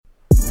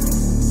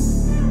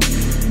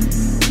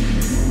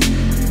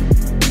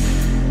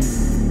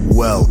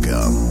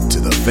Welcome to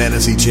the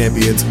Fantasy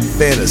Champions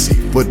Fantasy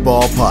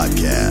Football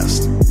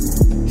Podcast.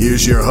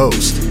 Here's your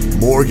host,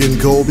 Morgan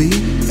Colby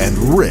and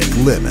Rick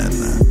Lemon.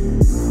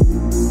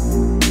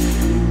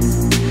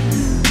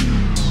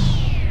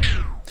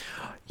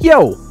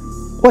 Yo,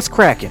 what's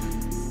cracking?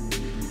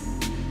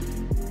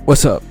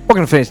 What's up?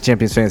 Welcome to Fantasy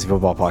Champions Fantasy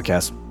Football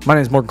Podcast. My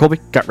name is Morgan Colby.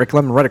 Got Rick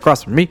Lemon right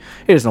across from me.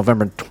 It is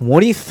November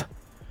 20th,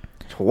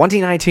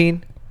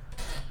 2019.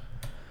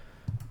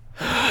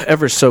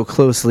 Ever so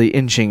closely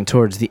inching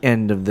towards the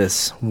end of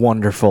this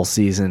wonderful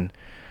season.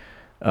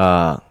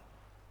 I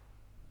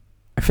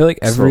feel like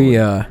every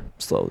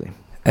slowly.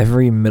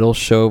 every middle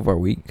show of our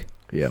week.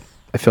 Yeah.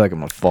 I feel like I'm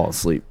going to fall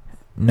asleep.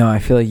 No, I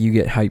feel like you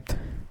get hyped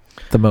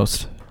the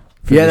most.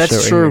 for Yeah, this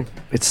that's show true. right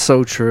here. It's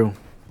so true.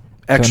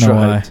 Don't Extra know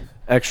why. hyped.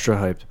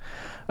 Extra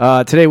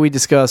hyped. Today we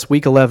discuss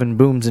Week 11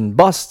 booms and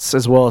busts,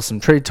 as well as some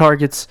trade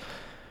targets.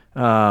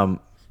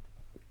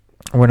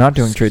 We're not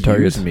doing trade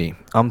Excuse targets. me.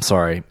 I'm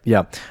sorry.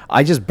 Yeah,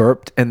 I just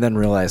burped and then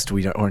realized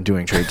we weren't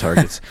doing trade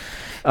targets.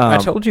 I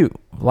told you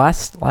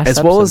last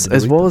as well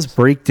as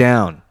break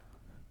down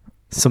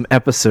some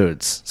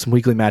episodes, some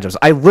weekly matchups.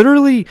 I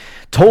literally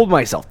told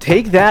myself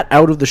take that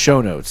out of the show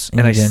notes, and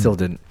And I you didn't. still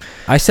didn't.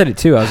 I said it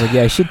too. I was like,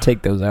 yeah, I should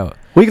take those out.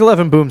 Week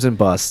 11 booms and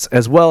busts,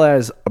 as well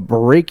as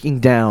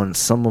breaking down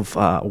some of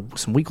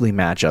some weekly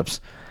matchups.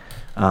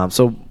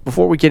 So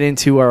before we get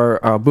into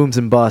our booms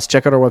and busts,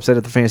 check out our website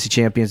at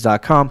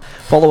thefantasychampions.com.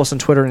 Follow us on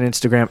Twitter and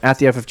Instagram at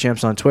the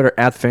FFChamps on Twitter,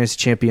 at the Fantasy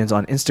Champions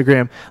on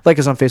Instagram. Like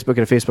us on Facebook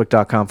at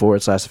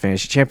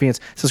facebook.com/thefantasychampions.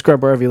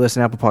 Subscribe wherever you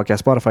listen, Apple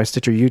Podcasts, Spotify,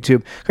 Stitcher,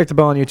 YouTube. Click the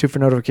bell on YouTube for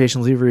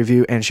notifications, leave a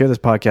review, and share this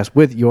podcast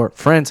with your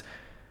friends.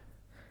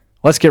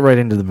 Let's get right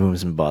into the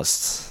booms and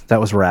busts. That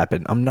was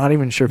rapid. I'm not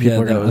even sure people Yeah,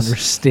 are going that to was-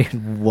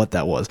 understand what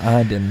that was.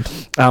 I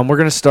didn't. We're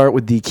going to start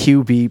with the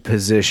QB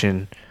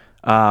position.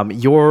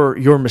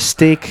 Your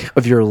mistake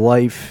of your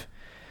life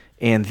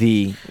and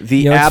the know,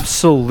 it's-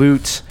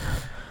 absolute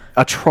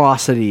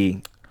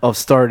atrocity of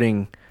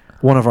starting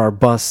one of our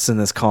busts in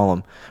this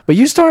column. But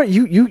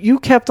you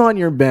kept on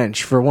your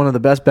bench for one of the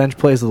best bench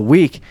plays of the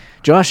week,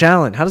 Josh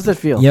Allen. How does that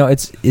feel? You know,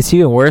 it's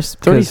even worse.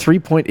 because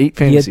 33.8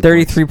 fantasy He had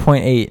points.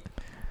 33.8,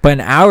 but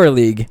in our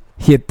league,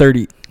 he had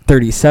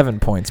 37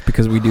 points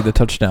because we do the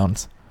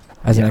touchdowns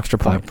as an extra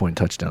point. 5-point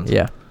touchdowns.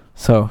 Yeah.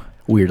 So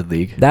Weird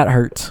league. that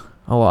hurts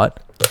a lot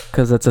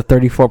because that's a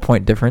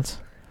 34-point difference.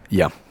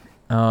 Yeah.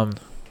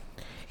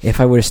 If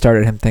I would have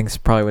started him, things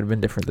probably would have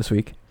been different this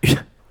week.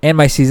 And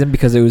my season,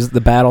 because it was the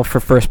battle for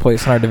first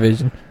place in our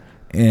division.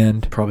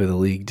 And Probably the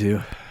league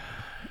too.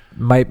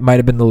 might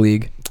have been the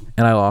league,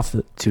 and I lost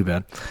it. Too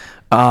bad.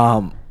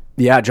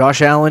 Yeah,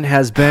 Josh Allen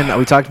has been.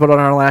 We talked about it on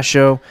our last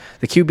show.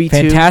 The QB2.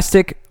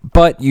 Fantastic,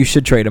 but you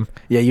should trade him.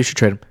 Yeah, you should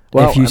trade him.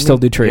 If you still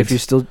do trades.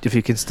 If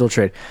you can still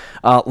trade.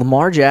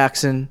 Lamar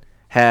Jackson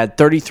had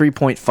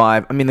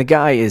 33.5. I mean, the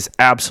guy is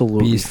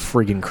absolutely Beast.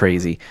 friggin'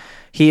 crazy.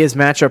 He is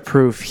matchup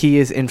proof. He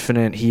is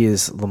infinite. He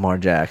is Lamar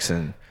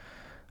Jackson,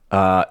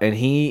 and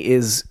he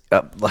is.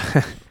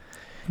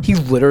 He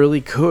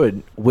literally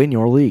could win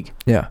your league.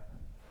 Yeah.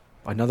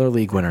 Another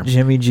league winner.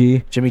 Jimmy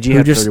G. Jimmy G who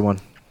had just 31.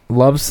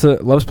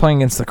 loves playing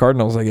against the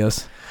Cardinals, I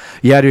guess.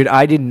 Yeah, dude,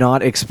 I did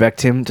not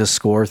expect him to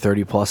score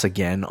 30-plus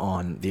again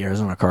on the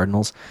Arizona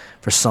Cardinals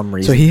for some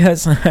reason. So he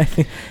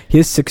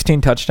has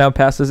 16 touchdown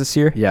passes this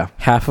year. Yeah.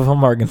 Half of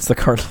them are against the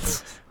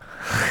Cardinals.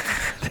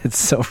 It's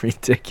so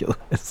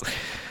ridiculous.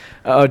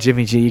 Oh,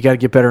 Jimmy G, you got to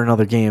get better in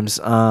other games.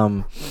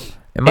 Am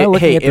I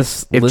looking at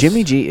this if list?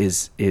 Jimmy G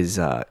is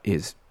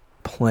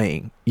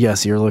playing,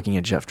 yes, you're looking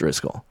at Jeff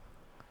Driscoll.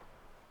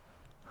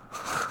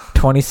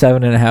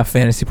 27.5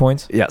 fantasy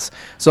points? Yes.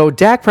 So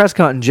Dak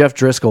Prescott and Jeff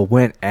Driscoll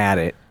went at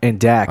it, and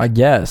Dak I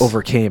guess.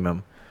 overcame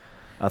him.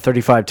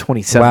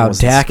 35-27 Wow, was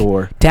Dak, the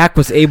score. Dak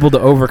was able to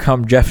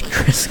overcome Jeff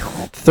Driscoll.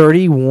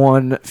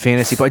 31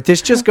 fantasy points.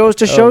 This just goes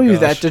to show you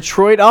that gosh.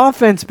 Detroit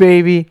offense,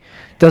 baby.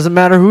 Doesn't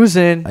matter who's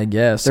in. I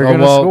guess. They're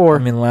gonna score. I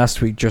mean,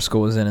 last week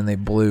Driscoll was in and they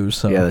blew.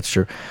 So Yeah, that's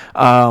true.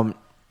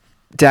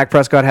 Dak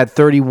Prescott had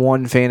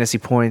 31 fantasy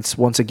points.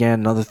 Once again,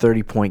 another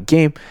 30-point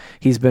game.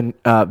 He's been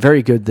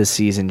very good this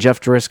season. Jeff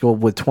Driscoll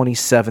with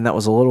 27. That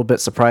was a little bit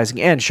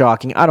surprising and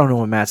shocking. I don't know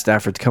when Matt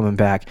Stafford's coming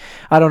back.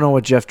 I don't know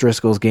what Jeff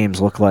Driscoll's games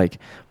look like,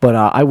 but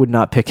I would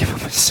not pick him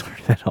up as start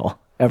at all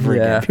ever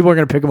Yeah. again. People are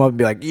going to pick him up and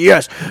be like,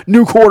 yes,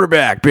 new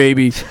quarterback,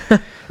 baby,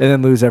 and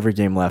then lose every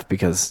game left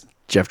because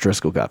Jeff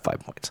Driscoll got 5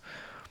 points.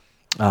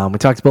 We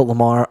talked about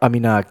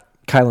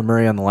Kyler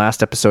Murray on the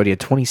last episode. He had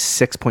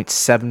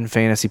 26.7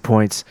 fantasy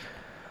points.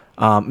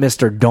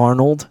 Mr.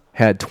 Darnold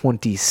had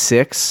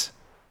 26.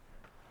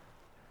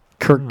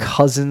 Kirk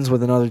Cousins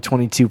with another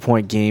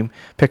 22-point game.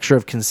 Picture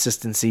of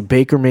consistency.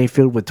 Baker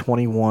Mayfield with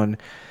 21.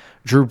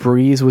 Drew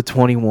Brees with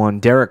 21.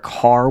 Derek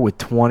Carr with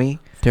 20.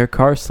 Derek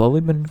Carr slowly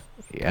been.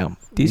 Yeah,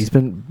 Decent. he's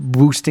been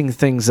boosting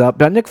things up.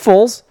 Now, Nick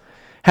Foles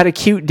had a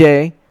cute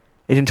day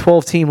in a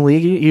 12-team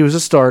league. He was a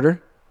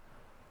starter,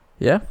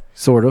 Yeah,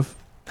 sort of.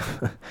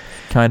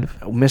 kind of.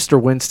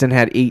 Mr. Winston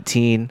had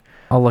 18.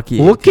 Look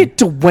Look at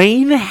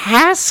Dwayne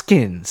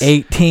Haskins.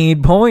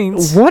 18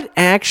 points. What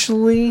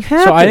actually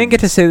happened? So I didn't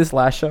get to say this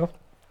last show.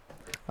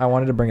 I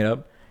wanted to bring it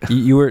up.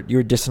 You were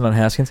dissing on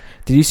Haskins.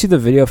 Did you see the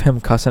video of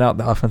him cussing out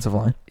the offensive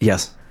line?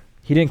 Yes.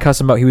 He didn't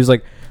cuss him out. He was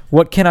like,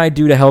 "What can I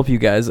do to help you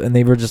guys?" And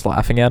they were just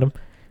laughing at him.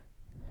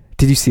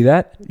 Did you see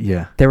that?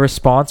 Yeah. Their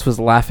response was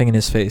laughing in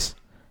his face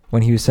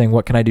when he was saying,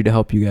 "What can I do to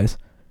help you guys?"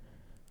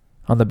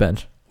 on the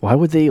bench. Why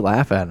would they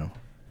laugh at him?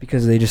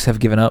 Because they just have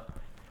given up.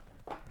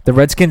 The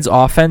Redskins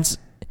offense,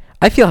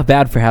 I feel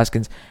bad for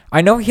Haskins.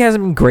 I know he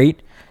hasn't been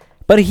great,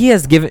 but he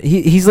has given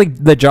he's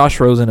like the Josh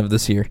Rosen of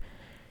this year.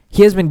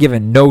 He has been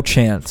given no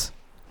chance.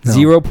 No.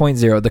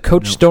 0.0. The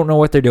coaches don't know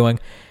what they're doing.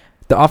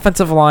 The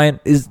offensive line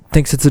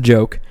thinks it's a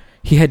joke.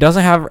 He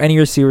doesn't have any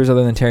receivers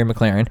other than Terry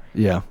McLaurin.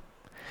 Yeah.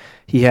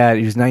 He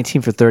was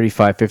 19 for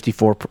 35,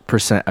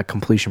 54% a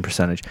completion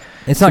percentage.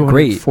 It's not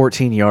great.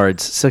 14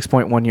 yards,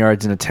 6.1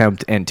 yards an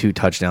attempt, and 2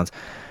 touchdowns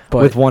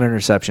But with 1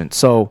 interception.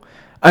 So,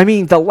 I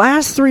mean, the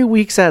last 3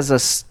 weeks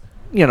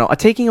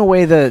taking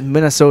away the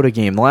Minnesota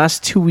game, the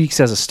last 2 weeks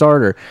as a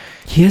starter,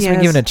 he hasn't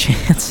been given a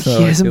chance. Though,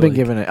 he hasn't been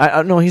given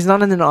it. No, he's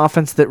not in an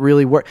offense that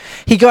really worked.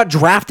 He got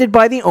drafted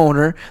by the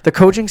owner. The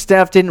coaching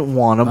staff didn't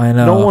want him. I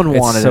know. No one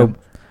wanted him.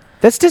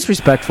 That's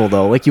disrespectful,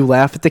 though. Like, you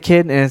laugh at the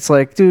kid, and it's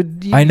like,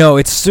 dude. I know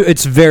it's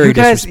very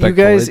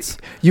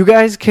disrespectful. You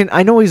guys can.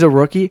 I know he's a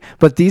rookie,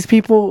 but these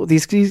people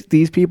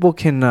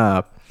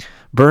can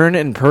burn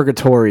in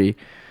purgatory,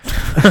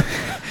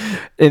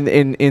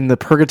 in the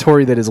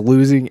purgatory that is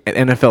losing at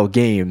NFL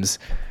games,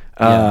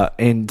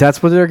 and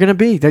that's what they're going to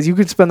be. That you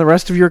could spend the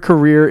rest of your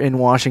career in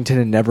Washington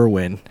and never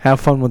win. Have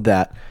fun with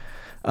that.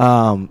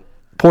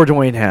 Poor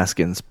Dwayne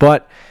Haskins,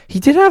 but he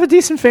did have a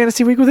decent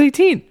fantasy week with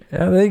 18.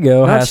 Yeah, there you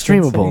go. Not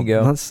Haskins, streamable. there you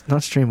go.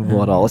 Not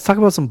streamable at all. Let's talk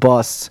about some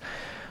busts.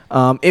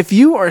 If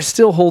you are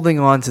still holding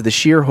on to the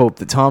sheer hope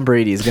that Tom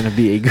Brady is going to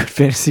be a good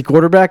fantasy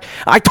quarterback,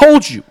 I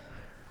told you.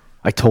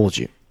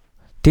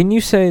 Didn't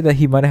you say that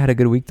he might have had a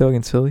good week though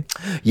against Philly?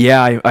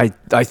 Yeah,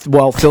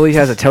 well, Philly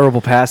has a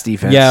terrible pass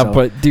defense. Yeah, so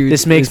but dude,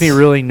 this makes me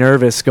really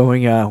nervous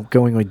going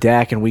with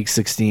Dak in week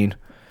 16.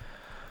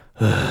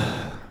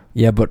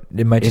 Yeah, but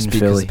it might just be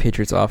because Philly. the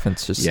Patriots'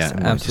 offense just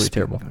absolutely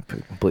terrible.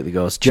 Completely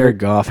goes. Jared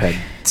Goff had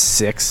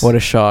 6. What a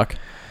shock.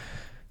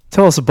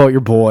 Tell us about your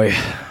boy.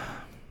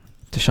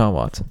 Deshaun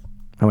Watson,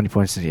 How many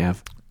points did he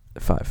have?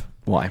 5.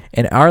 Why?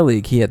 In our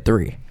league, he had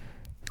 3.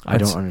 I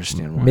don't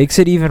understand why. Makes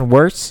it even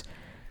worse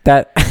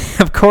that,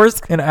 of course,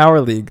 in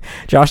our league,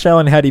 Josh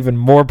Allen had even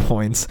more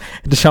points.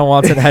 Deshaun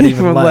Watson had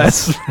even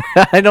less.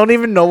 I don't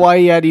even know why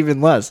he had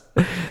even less.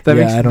 That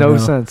makes no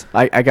sense.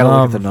 I got to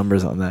look at the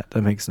numbers on that.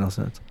 That makes no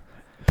sense.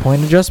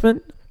 Point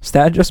adjustment?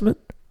 Stat adjustment?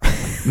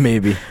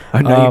 Maybe.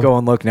 I know you go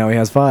and look. Now he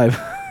has 5.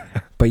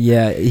 But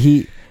yeah,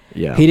 he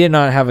did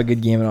not have a good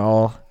game at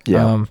all.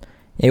 Yeah.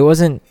 It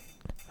wasn't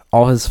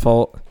all his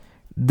fault.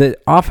 The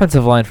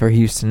offensive line for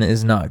Houston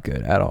is not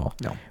good at all.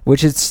 No.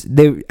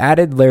 They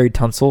added Larry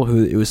Tunsil,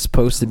 who it was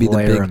supposed to be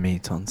Laramie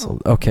Tunsil.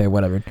 Okay,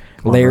 whatever.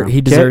 Larry, he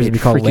deserves to be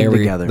called Larry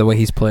together. the way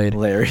he's played.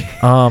 Larry.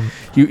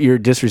 You're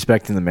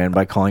disrespecting the man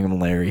by calling him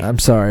Larry. I'm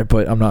sorry,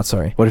 but I'm not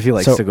sorry. What if he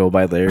likes to go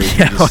by Larry?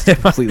 Yeah, You just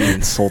completely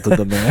insulted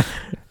the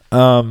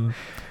man.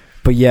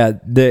 But yeah,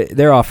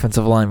 their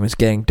offensive line was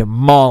getting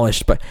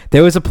demolished. But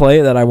there was a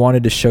play that I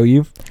wanted to show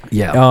you.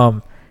 Yeah.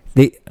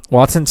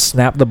 Watson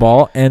snapped the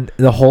ball, and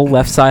the whole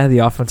left side of the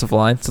offensive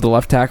line, so the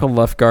left tackle,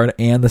 left guard,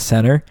 and the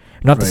center,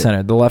 not the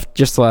center,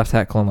 just the left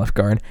tackle and left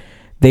guard,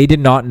 they did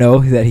not know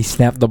that he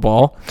snapped the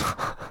ball,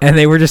 and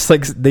they were just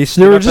like they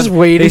were just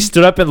waiting. They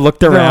stood up and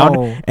looked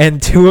around, and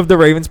 2 of the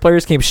Ravens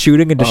players came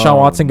shooting, and Deshaun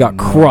Watson got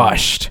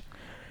crushed.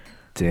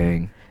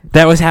 Dang.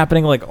 That was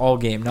happening like all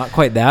game. Not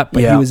quite that,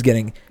 but he was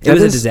getting. It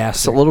was a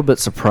disaster. It's a little bit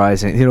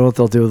surprising. You know what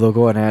they'll do? They'll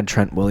go and add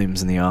Trent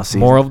Williams in the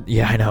offseason.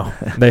 Yeah, I know.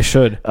 They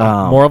should.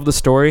 More of the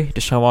story: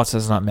 Deshaun Watson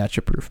is not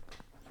matchup proof.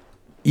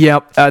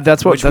 Yep,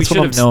 that's what we should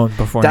have known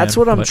before. That's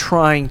what I'm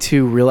trying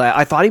to realize.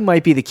 I thought he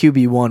might be the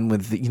QB1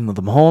 with the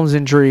Mahomes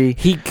injury.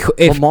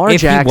 Lamar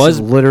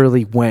Jackson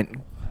literally went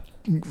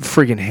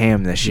friggin'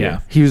 ham this year. Yeah.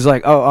 He was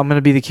like, "Oh, I'm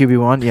gonna be the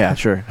QB1." Yeah,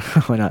 sure.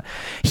 Why not?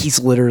 He's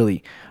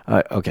literally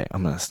okay.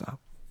 I'm gonna stop.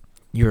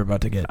 You were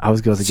about to get. I was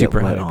going to get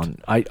super let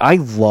hyped. on. I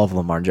love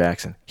Lamar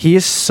Jackson. He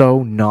is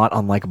so not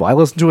unlikable. I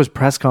listen to his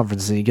press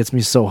conferences and he gets me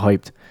so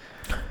hyped.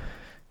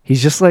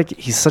 He's just like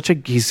he's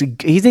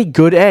a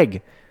good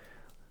egg.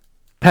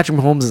 Patrick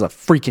Mahomes is a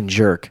freaking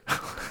jerk.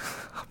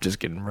 I'm just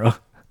kidding, bro.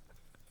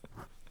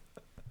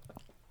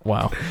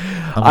 Wow.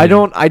 I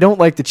don't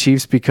like the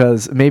Chiefs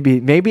because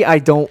maybe I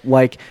don't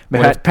like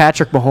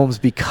Patrick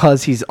Mahomes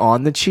because he's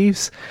on the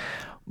Chiefs.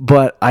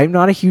 But I'm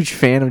not a huge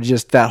fan of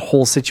just that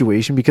whole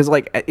situation because,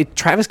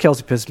 Travis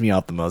Kelce pisses me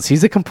off the most.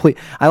 He's a complete...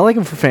 I like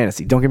him for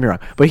fantasy, don't get me wrong.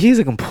 But he's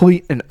a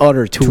complete and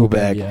utter tool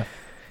bag. Yeah.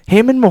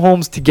 Him and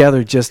Mahomes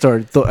together just are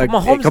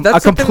Mahomes,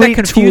 a complete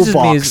confuses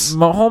toolbox. me is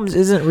Mahomes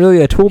isn't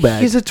really a tool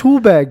bag. He's a tool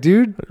bag,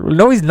 dude.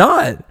 No, he's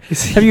not.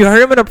 Have you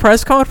heard him in a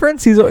press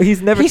conference?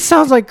 He's never... He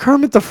sounds like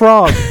Kermit the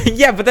Frog.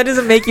 Yeah, but that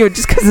doesn't make you...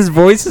 Just because his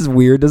voice is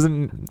weird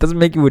doesn't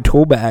make you a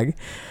tool bag.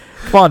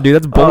 Come on, dude.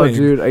 That's bullying. Oh,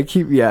 dude. I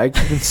keep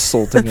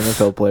insulting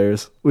NFL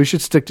players. We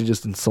should stick to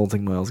just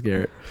insulting Myles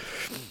Garrett.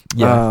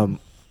 Yeah.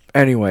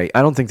 Anyway,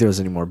 I don't think there was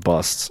any more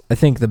busts. I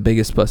think the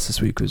biggest bust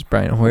this week was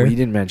Brian Hoyer. We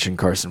didn't mention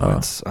Carson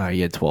Wentz.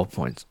 He had 12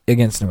 points.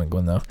 Against New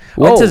England, though.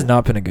 Wentz has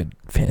not been a good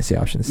fantasy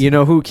option. You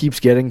know who keeps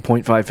getting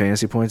 0.5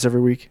 fantasy points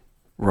every week?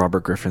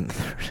 Robert Griffin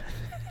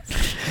III.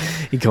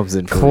 He comes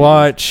in for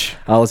clutch.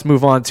 Let's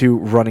move on to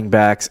running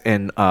backs.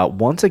 And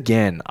once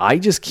again, I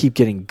just keep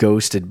getting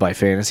ghosted by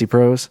fantasy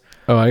pros.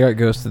 Oh, I got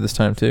ghosted this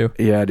time, too.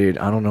 Yeah, dude.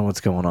 I don't know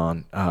what's going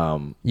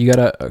on. You got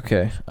to...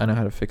 Okay, I know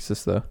how to fix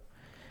this, though.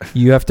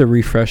 You have to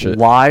refresh it.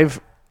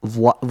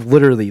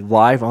 Literally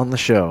live on the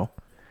show,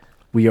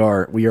 we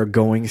are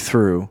going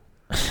through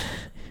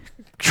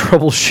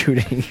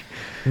troubleshooting.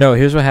 No,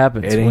 here's what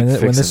happens. When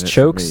this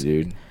chokes...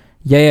 Me, dude.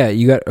 Yeah,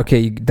 you got...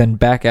 Okay, then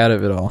back out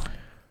of it all.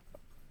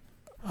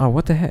 Oh,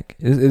 what the heck?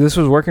 This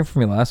was working for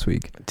me last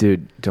week.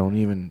 Dude, don't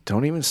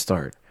even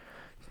start.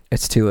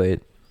 It's too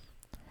late.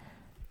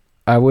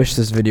 I wish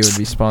this video would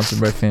be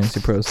sponsored by Fantasy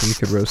Pros so we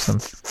could roast them.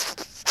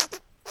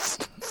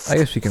 I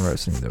guess we can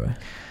roast them either way.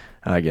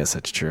 I guess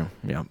that's true.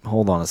 Yeah.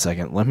 Hold on a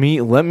second. Let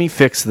me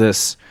fix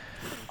this.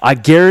 I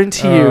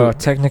guarantee you.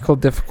 Technical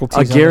difficulties.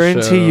 I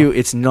guarantee you,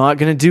 it's not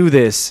going to do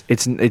this.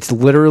 It's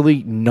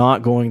literally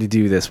not going to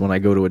do this when I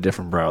go to a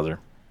different browser.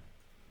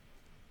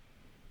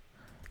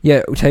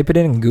 Yeah, type it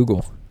in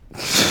Google.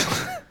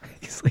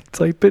 He's like,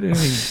 type it in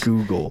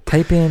Google.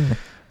 Type in.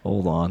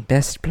 Hold on.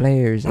 Best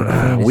players in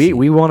fantasy.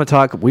 We want to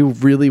talk. We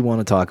really want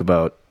to talk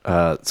about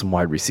some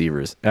wide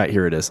receivers.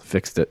 Here it is.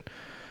 Fixed it.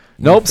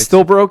 Nope,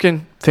 still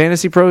broken.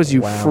 Fantasy Pros,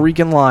 you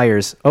freaking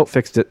liars. Oh,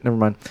 fixed it. Never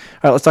mind. All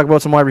right, let's talk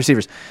about some wide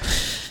receivers.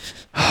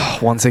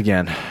 Once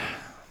again.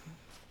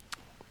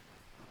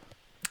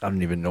 I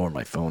don't even know where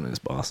my phone is,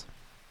 boss.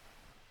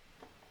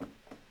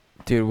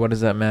 Dude, what does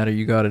that matter?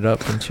 You got it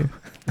up, didn't you?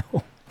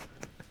 No.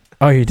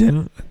 Oh, you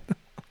didn't?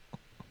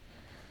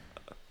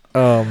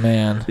 Oh,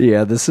 man.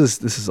 Yeah, this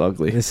is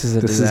ugly. This is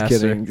a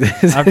disaster.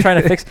 Is I'm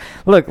trying to fix...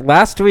 Look,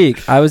 last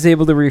week, I was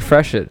able to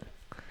refresh it,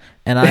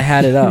 and I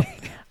had it up.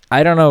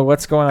 I don't know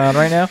what's going on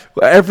right now.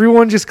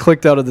 Everyone just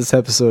clicked out of this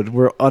episode.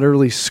 We're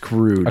utterly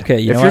screwed.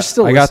 Okay, if you're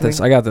still I got listening,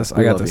 this.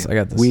 I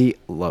got this. We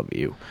love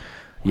you.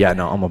 Yeah,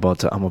 no, I'm about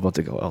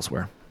to go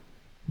elsewhere.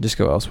 Just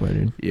go elsewhere,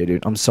 dude. Yeah,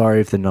 dude. I'm sorry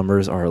if the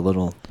numbers are a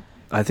little...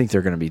 I think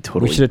they're going to be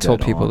totally... We should have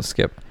told people to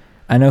skip.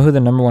 I know who the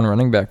number one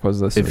running back was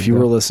this week. If you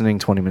were listening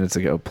 20 minutes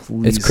ago,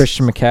 please... It's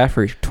Christian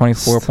McCaffrey,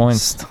 24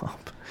 points.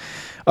 Stop.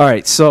 All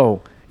right,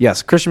 so,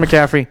 yes, Christian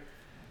McCaffrey,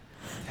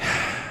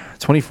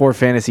 24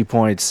 fantasy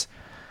points.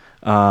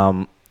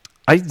 I'm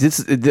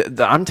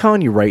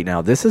telling you right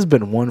now, this has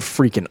been one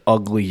freaking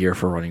ugly year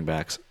for running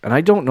backs, and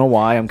I don't know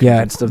why. I'm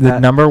convinced of that. The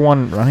number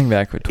one running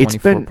back with 24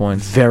 it's been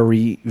points.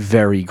 Very,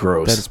 very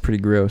gross. That is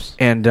pretty gross.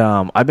 And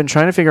I've been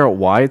trying to figure out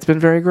why it's been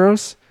very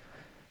gross.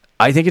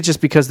 I think it's just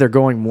because they're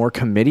going more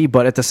committee,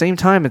 but at the same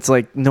time, it's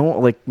like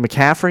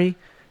McCaffrey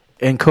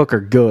and Cook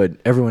are good.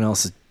 Everyone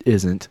else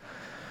isn't.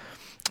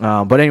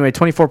 But anyway,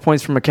 24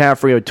 points from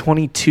McCaffrey,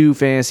 22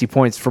 fantasy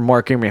points from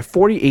Mark Ingram,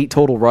 48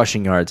 total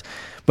rushing yards,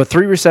 but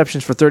 3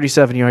 receptions for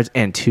 37 yards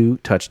and 2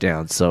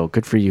 touchdowns. So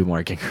good for you,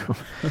 Mark Ingram.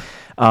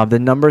 The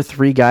number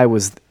 3 guy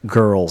was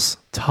Girls.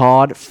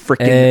 Todd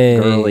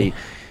freaking Gurley.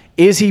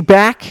 Is he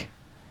back?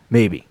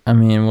 Maybe. I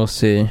mean, we'll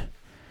see.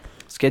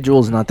 Schedule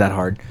is not that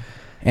hard.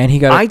 And he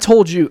got. I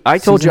told you. I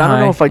don't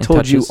know if I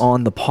told you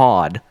on the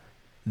pod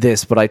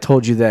this, but I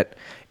told you that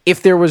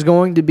if there was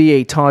going to be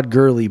a Todd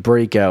Gurley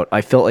breakout,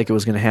 I felt like it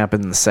was going to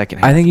happen in the second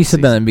half. I think you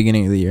said that in the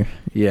beginning of the year.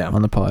 Yeah,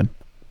 on the pod.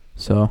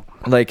 So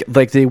like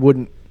they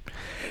wouldn't.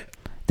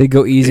 They'd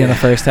go easy in the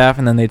first half,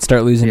 and then they'd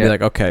start losing. And be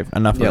like, okay,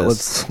 enough of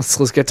this.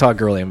 Let's get Todd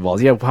Gurley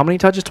involved. Yeah, how many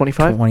touches?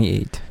 25?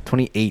 28.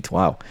 28.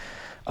 Wow.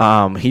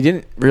 He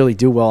didn't really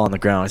do well on the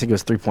ground. I think it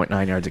was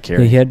 3.9 yards a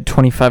carry. Yeah, he had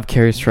 25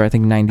 carries for, I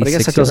think, 96 But I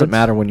guess that doesn't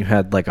matter when you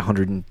had like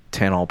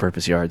 110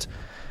 all-purpose yards.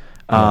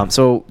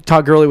 So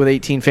Todd Gurley with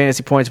 18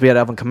 fantasy points. We had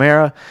Alvin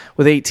Kamara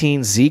with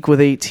 18. Zeke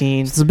with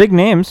 18. It's the big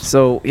names.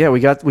 So, yeah, we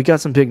got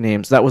some big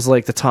names. That was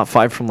like the top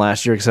 5 from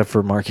last year except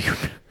for Mark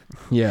Ingram.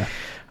 Yeah.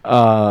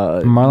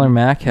 Marlon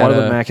Mack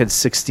had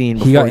 16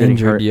 before he got getting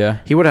injured, hurt. yeah.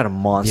 He would have had a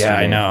monster game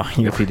I know.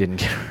 If he didn't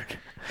get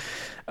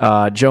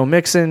hurt. Joe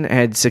Mixon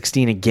had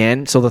 16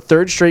 again. So the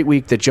third straight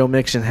week that Joe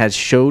Mixon has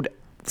showed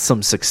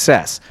some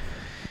success.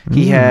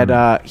 He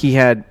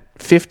had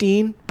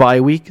 15 bye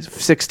week,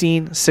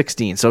 16.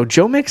 So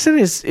Joe Mixon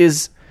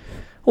is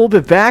a little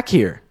bit back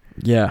here.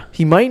 Yeah.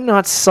 He might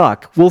not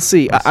suck. We'll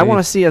see. I want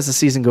to see as the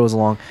season goes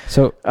along.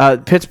 So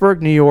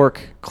Pittsburgh, New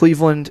York,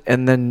 Cleveland,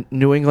 and then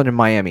New England and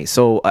Miami.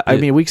 So I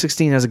mean, Week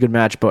 16 has a good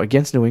match, but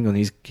against New England,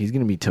 he's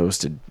going to be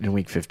toasted in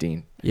Week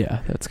 15.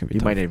 Yeah, that's going to be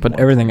tough. Might even but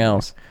everything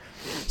else.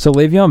 So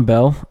Le'Veon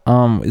Bell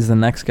is the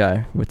next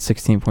guy with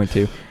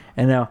 16.2.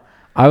 And now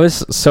I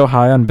was so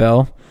high on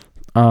Bell,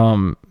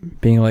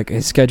 being like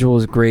his schedule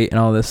is great and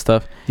all this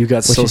stuff. You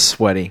got so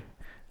sweaty.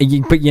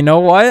 But you know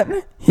what?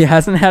 He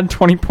hasn't had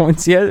 20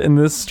 points yet in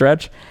this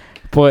stretch.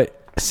 But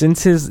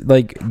since his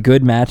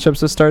good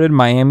matchups have started,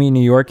 Miami,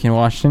 New York, and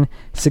Washington,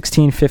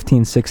 16,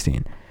 15,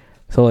 16.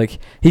 So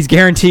he's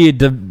guaranteed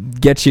to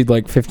get you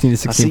 15 to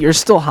 16. See, you're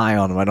still high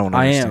on him. I don't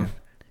understand. I am.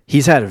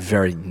 He's had a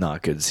very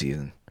not good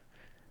season.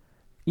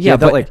 Yeah,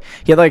 but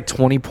he had like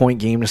 20-point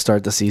game to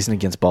start the season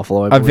against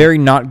Buffalo. I a believe. very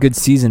not good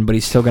season, but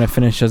he's still going to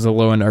finish as a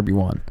low end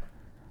RB1.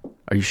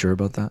 Are you sure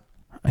about that?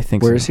 I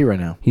think. Where so. is he right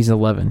now? He's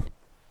 11,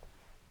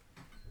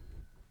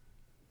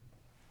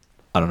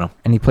 I don't know.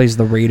 and he plays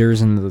the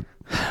Raiders and the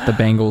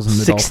Bengals and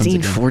the 16, Dolphins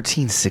again.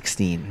 14,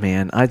 16,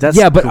 man. That's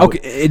Yeah, but good.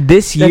 okay,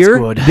 this year,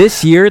 good.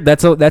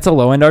 that's a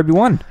low end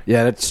RB1,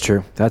 Yeah, that's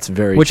true. That's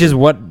very which true. is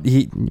what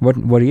he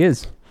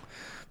is.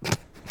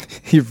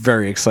 You're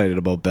very excited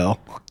about Bell.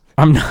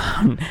 I'm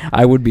not.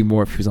 I would be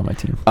more if he was on my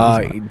team.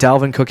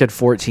 Dalvin Cook had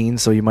 14,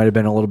 so you might have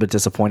been a little bit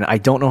disappointed. I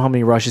don't know how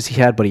many rushes he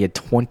had, but he had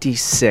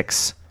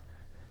 26.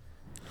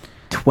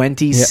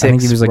 26 I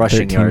think he was like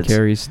rushing 13 yards.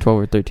 carries, 12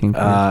 or 13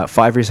 carries.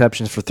 5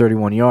 receptions for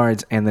 31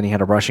 yards, and then he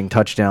had a rushing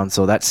touchdown,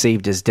 so that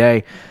saved his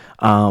day.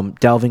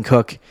 Dalvin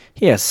Cook,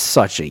 he has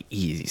such a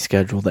easy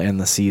schedule to end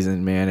the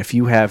season, man. If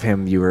you have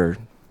him, you were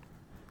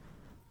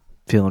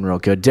feeling real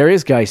good.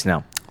 Darius Geis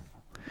now.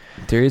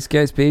 Darius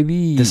Geis,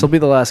 baby. This will be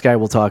the last guy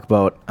we'll talk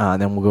about,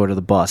 and then we'll go to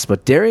the bus.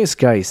 But Darius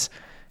Geis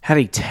had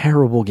a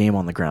terrible game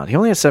on the ground. He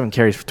only had 7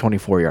 carries for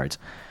 24 yards.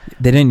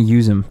 They didn't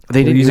use him.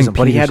 They didn't use him,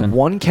 but he had Peterson.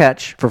 1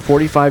 catch for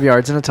 45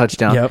 yards and a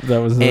touchdown. Yep, that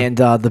was it. And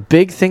the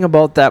big thing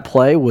about that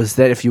play was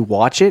that if you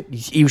watch it,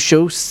 you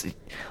show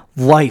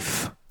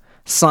life,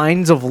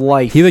 signs of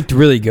life. He looked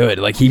really good.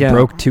 Like he Yeah.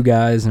 broke 2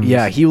 guys. And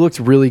Yeah, he looked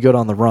really good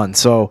on the run.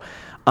 So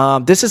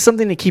this is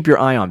something to keep your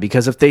eye on,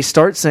 because if they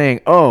start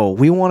saying, "Oh,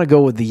 we want to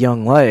go with the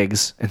young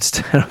legs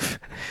instead of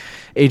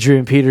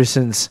Adrian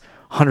Peterson's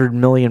 100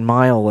 million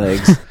mile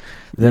legs,"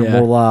 then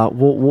Yeah.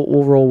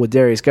 we'll roll with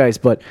Darius Geis.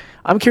 But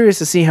I'm curious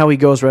to see how he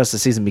goes the rest of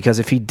the season, because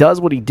if he does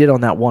what he did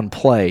on that one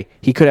play,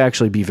 he could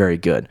actually be very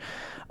good.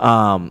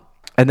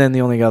 And then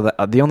the only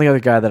other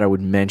guy that I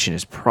would mention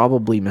is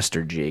probably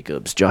Mr.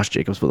 Jacobs, Josh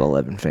Jacobs, with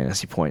 11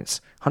 fantasy points,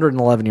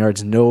 111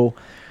 yards, no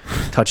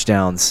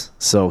touchdowns.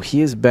 So he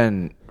has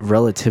been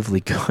relatively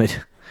good.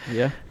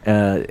 Yeah.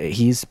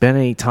 He's been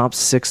a top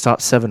 6,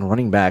 top 7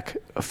 running back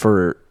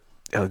for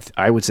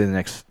I would say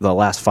the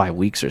last 5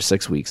 weeks or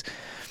 6 weeks.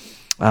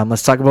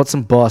 Let's talk about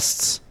some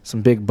busts,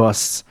 some big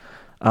busts.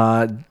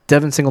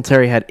 Devin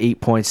Singletary had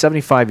 8 points,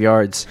 75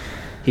 yards.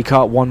 He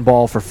caught 1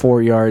 ball for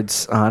 4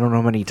 yards. I don't know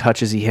how many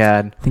touches he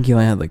had. I think he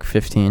only had like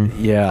 15.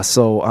 Yeah,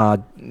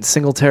 so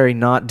Singletary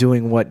not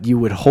doing what you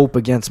would hope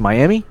against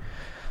Miami.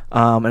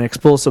 An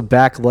explosive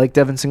back like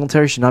Devin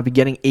Singletary should not be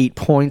getting 8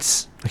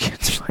 points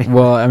against Miami.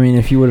 Well, I mean,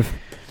 if he would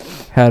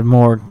have had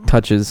more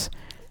touches,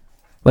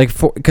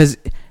 because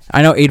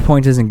I know 8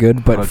 points isn't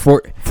good, but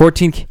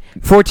 14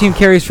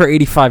 carries for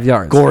 85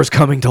 yards. Gore's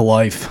coming to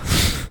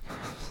life.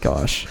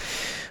 Gosh.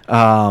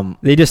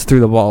 They just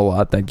threw the ball a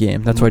lot that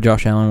game. That's why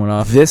Josh Allen went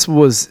off. This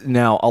was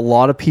now a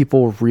lot of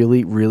people were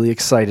really, really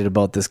excited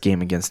about this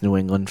game against New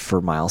England for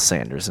Miles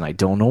Sanders, and I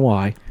don't know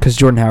why. Because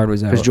Jordan Howard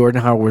was out. Because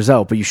Jordan Howard was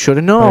out, but you should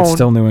have But known. it's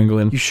still New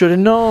England. You should have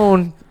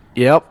known.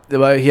 Yep,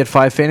 he had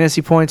 5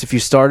 fantasy points. If you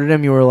started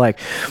him, you were like,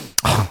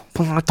 "Oh,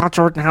 I thought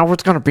Jordan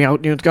Howard's going to be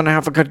out. He was going to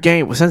have a good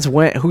game." Since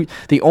when?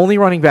 The only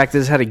running back that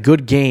has had a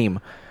good game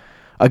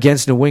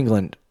against New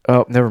England?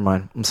 Oh, never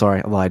mind. I'm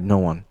sorry, I lied. No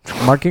one.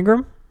 Mark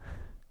Ingram?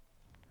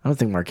 I don't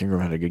think Mark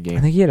Ingram had a good I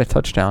game. think he had a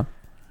touchdown.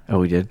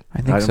 Oh, he did.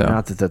 I think so.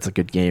 Not that that's a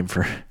good game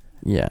for.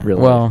 Yeah.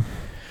 Really? Well,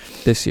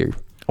 this year.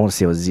 I want to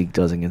see how Zeke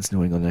does against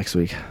New England next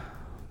week.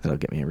 That'll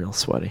get me real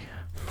sweaty.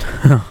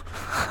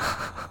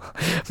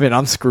 Man,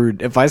 I'm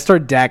screwed. If I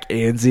start Dak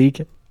and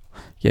Zeke,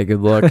 Yeah,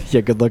 good luck.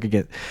 yeah, good luck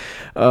again.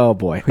 Oh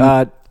boy.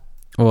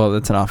 Well,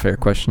 that's an off-air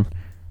question.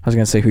 I was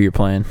going to say who you're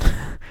playing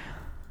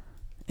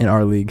in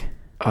our league.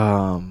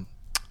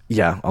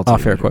 Yeah, I'll tell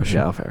Off-air you. question.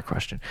 Yeah, off-air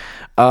question.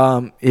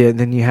 Yeah,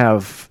 then you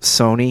have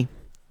Sony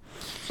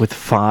with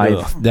 5.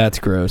 Ugh, that's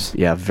gross.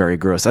 Yeah, very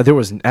gross. There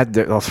was, and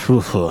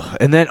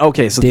then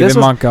okay, so David this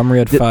was Montgomery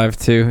had 5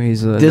 too.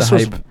 He's the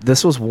hype.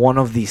 this was one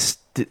of these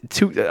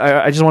 2.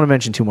 I just want to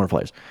mention 2 more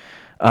players.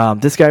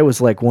 This guy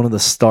was like one of the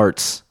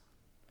starts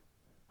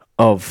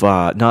of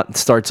not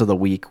starts of the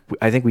week.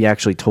 I think we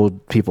actually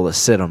told people to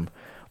sit him,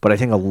 but I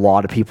think a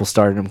lot of people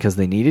started him because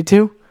they needed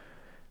to.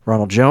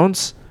 Ronald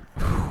Jones.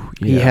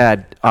 He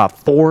had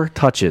 6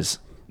 touches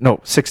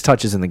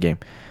in the game.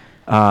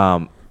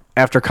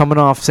 After coming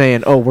off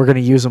saying, "Oh, we're going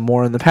to use him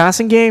more in the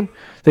passing game,"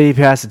 they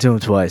passed it to him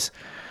twice.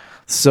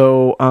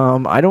 So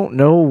I don't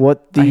know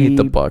what I hate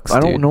the Bucs, I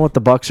don't dude. know what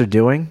the Bucs are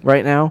doing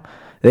right now.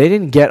 They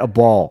didn't get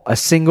a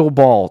single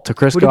ball to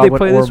Chris Who did they Godwin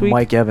play or this week?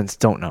 Mike Evans.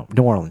 Don't know.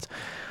 New Orleans.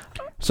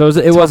 So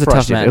it was a tough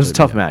Frustrating. match. It was a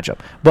tough matchup.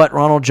 But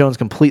Ronald Jones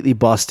completely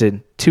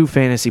busted. 2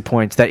 fantasy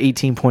points. That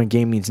 18-point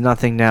game means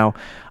nothing now.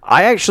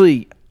 I'm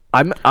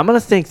going to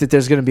think that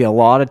there's going to be a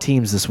lot of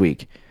teams this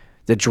week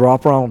that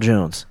drop Ronald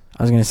Jones.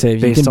 I was going to say, if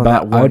you Based can on buy,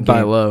 that I would one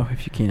buy game. low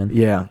if you can.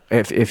 Yeah,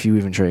 if you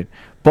even trade.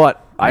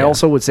 But I Yeah.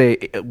 also would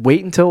say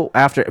wait until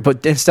after.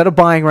 But instead of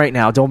buying right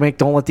now, don't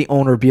let the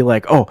owner be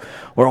like, "Oh,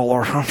 we're all,"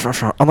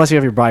 unless you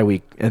have your bye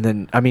week and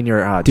then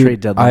your Dude, trade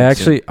deadline. I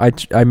actually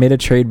I made a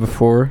trade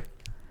before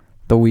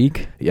the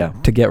week yeah,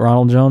 to get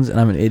Ronald Jones, and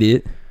I'm an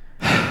idiot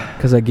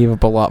because I gave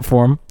up a lot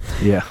for him,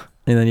 yeah,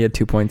 and then he had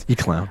 2 points. you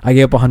clown. I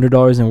gave up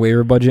 $100 in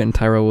waiver budget and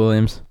Tyrell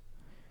Williams.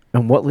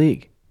 And what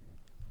league?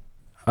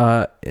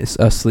 It's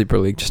a sleeper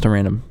league, just a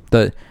random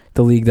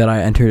the league that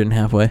I entered in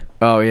halfway.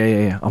 Oh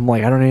yeah. I'm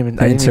like, I didn't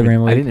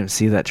even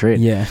see that trade.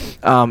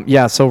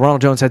 Yeah. So Ronald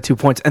Jones had 2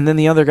 points, and then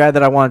the other guy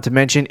that I wanted to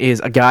mention is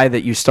a guy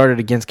that you started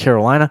against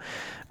Carolina,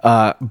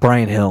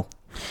 Brian Hill.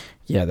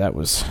 Yeah, that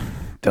was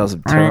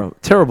a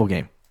terrible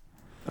game.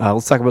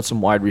 Let's talk about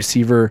some wide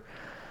receiver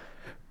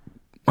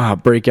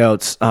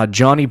breakouts.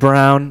 Johnny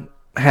Brown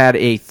had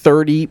a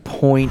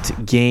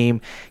 30-point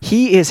game.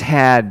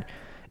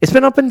 It's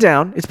been up and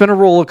down. It's been a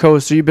roller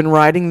coaster. You've been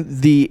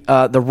riding the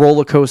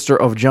roller coaster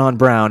of John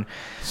Brown.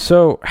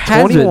 So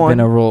has 21, it been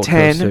a roller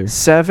coaster? 10,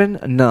 7,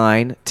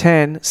 9,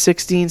 10,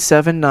 16,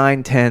 7,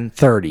 9, 10,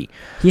 30.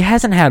 He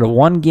hasn't had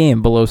one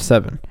game below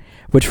 7,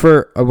 which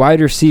for a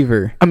wide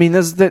receiver. I mean,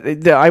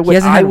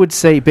 I would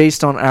say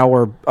based on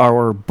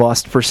our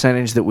bust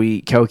percentage that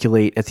we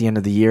calculate at the end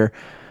of the year,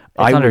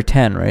 it's under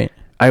 10, right?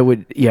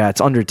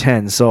 It's under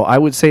 10. So I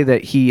would say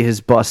that he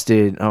has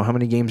busted. How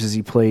many games has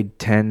he played?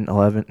 10,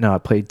 11? No, I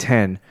played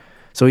 10.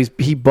 So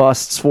he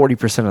busts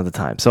 40% of the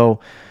time. So,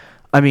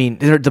 I mean,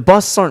 the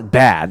busts aren't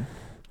bad.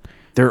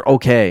 They're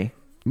okay.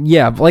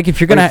 Yeah, but like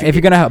if you're gonna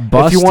have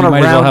bust, you might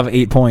as well have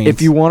 8 points.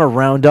 If you want to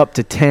round up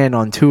to 10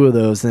 on 2 of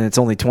those, then it's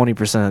only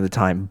 20% of the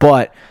time.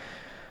 But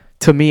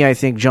to me, I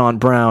think John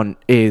Brown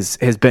has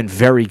been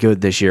very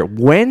good this year.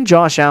 When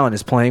Josh Allen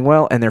is playing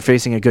well and they're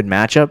facing a good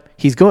matchup,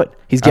 he's good.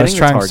 He's getting the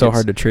targets. I was trying so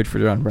hard to trade for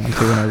John Brown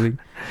too in our league.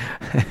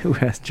 Who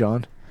asked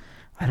John?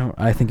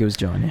 I think it was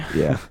John.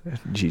 Yeah.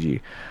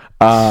 GG.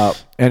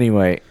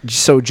 Anyway,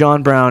 so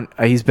John Brown,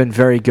 he's been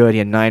very good. He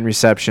had 9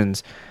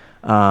 receptions,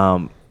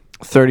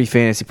 30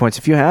 fantasy points.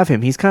 If you have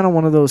him, he's kind of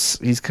one of those.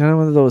 He's kind of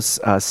one of those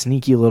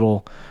sneaky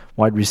little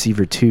wide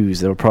receiver 2s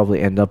that will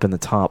probably end up in the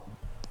top.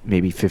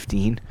 Maybe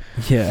 15.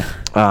 Yeah.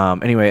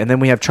 Anyway, and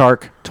then we have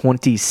Chark,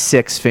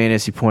 26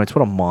 fantasy points.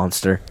 What a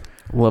monster.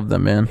 Love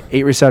them, man.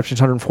 8 receptions,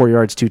 104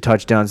 yards, 2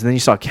 touchdowns. And then you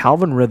saw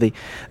Calvin Ridley.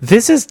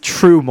 This is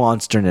true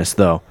monsterness,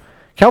 though.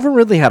 Calvin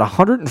Ridley had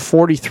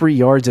 143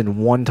 yards and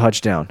 1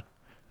 touchdown.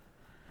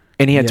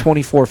 And he had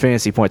 24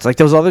 fantasy points. Like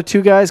those other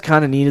 2 guys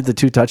kind of needed the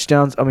 2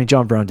 touchdowns. I mean,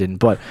 John Brown didn't,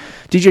 but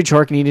DJ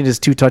Chark needed his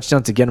 2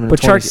 touchdowns to get him in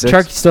 26. But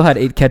Chark still had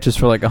 8 catches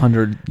for like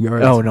 100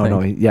 yards. Oh, no.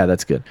 Yeah,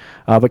 that's good.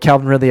 But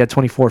Calvin Ridley had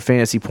 24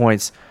 fantasy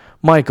points.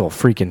 Michael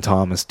freaking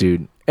Thomas,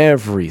 dude,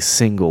 every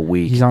single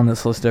week. He's on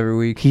this list every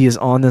week. He is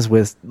on this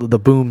with the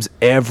booms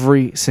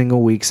every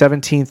single week.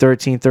 17,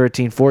 13,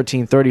 13,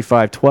 14,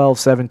 35, 12,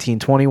 17,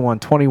 21,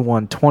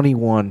 21,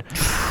 21.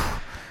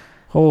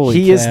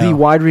 He is the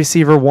wide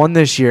receiver 1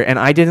 this year, and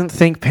I didn't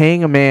think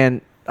paying a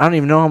man, I don't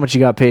even know how much he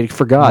got paid,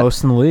 forgot.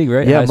 Most in the league,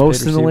 right? Yeah,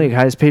 most in the league,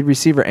 highest paid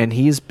receiver, and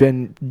he's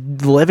been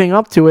living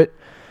up to it.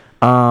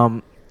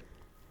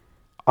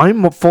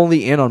 I'm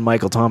fully in on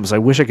Michael Thomas. I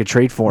wish I could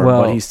trade for him,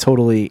 but he's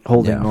totally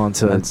holding on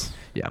to it.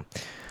 Yeah.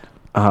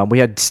 We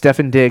had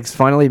Stefon Diggs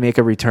finally make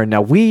a return.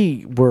 Now,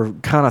 we were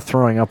kind of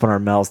throwing up in our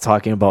mouths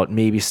talking about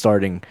maybe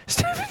starting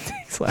Stefon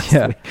Diggs last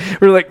week.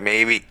 We were like,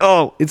 maybe.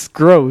 Oh, it's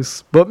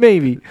gross, but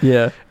maybe.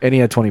 Yeah. And he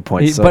had 20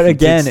 points. But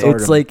again,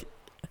 it's like,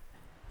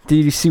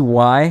 did you see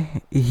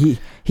why? He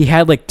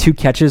had like 2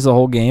 catches the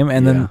whole game,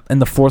 and then in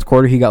the fourth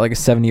quarter, he got like a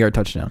 70-yard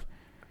touchdown.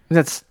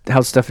 That's how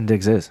Stefon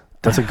Diggs is.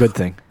 That's a good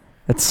thing.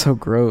 That's so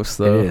gross,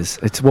 though. It is.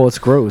 It's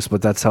gross,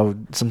 but that's how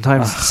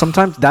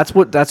sometimes that's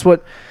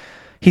what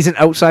he's an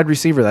outside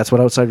receiver. That's what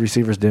outside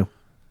receivers do.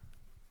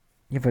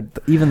 Yeah, but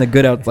even the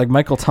good like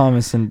Michael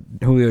Thomas and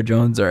Julio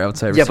Jones are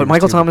outside receivers. Yeah, but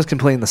Michael Thomas can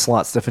play in the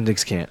slot. Stefon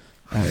Diggs can't.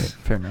 All right,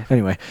 fair enough.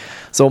 Anyway,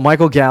 so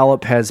Michael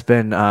Gallup has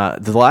been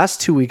the last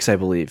 2 weeks, I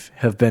believe,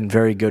 have been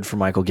very good for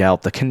Michael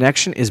Gallup. The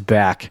connection is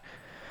back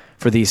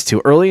for these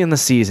two. Early in the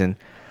season,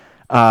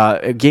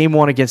 game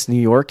 1 against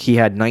New York, he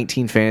had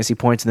 19 fantasy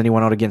points, and then he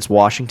went out against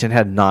Washington,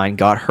 had 9,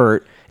 got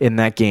hurt in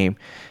that game.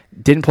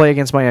 Didn't play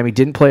against Miami,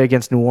 didn't play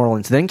against New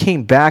Orleans, then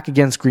came back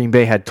against Green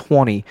Bay, had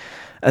 20,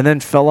 and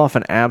then fell off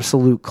an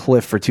absolute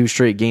cliff for 2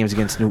 straight games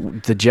against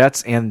the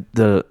Jets and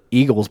the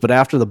Eagles. But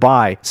after the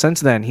bye,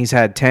 since then, he's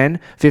had 10,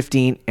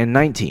 15, and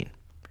 19.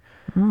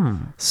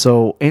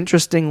 So,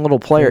 interesting little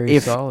player.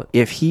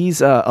 If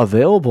he's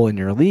available in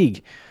your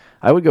league,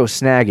 I would go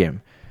snag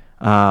him.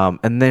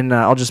 And then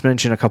I'll just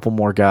mention a couple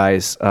more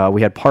guys.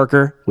 We had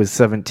Parker with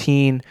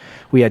 17.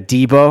 We had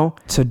Debo.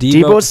 So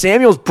Debo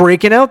Samuel's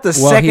breaking out the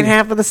second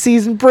half of the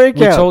season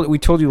breakout. We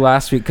told you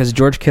last week because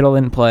George Kittle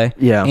didn't play.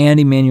 Yeah. And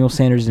Emmanuel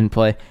Sanders didn't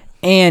play.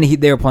 And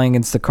they were playing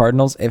against the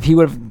Cardinals. If he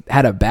would have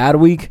had a bad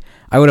week,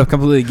 I would have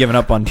completely given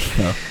up on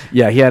Debo.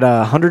 Yeah, he had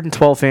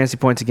 112 fantasy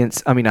points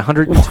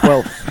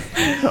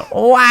 112.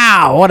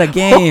 Wow, what a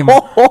game.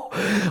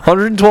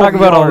 112 Talk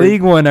about a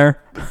league winner.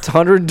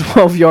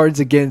 112 yards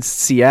against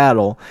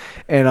Seattle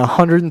and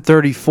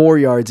 134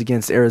 yards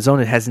against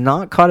Arizona. Has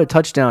not caught a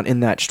touchdown in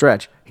that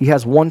stretch. He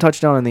has 1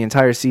 touchdown in the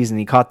entire season.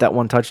 He caught that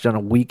 1 touchdown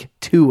in week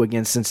 2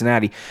 against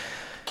Cincinnati.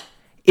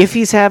 If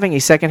he's having a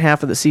second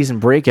half of the season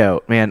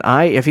breakout, man,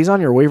 if he's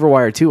on your waiver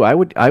wire too, I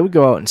would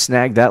go out and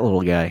snag that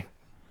little guy.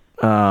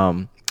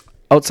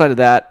 Outside of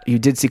that, you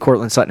did see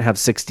Courtland Sutton have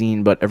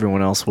 16, but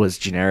everyone else was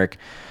generic.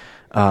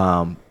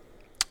 Some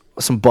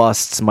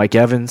busts. Mike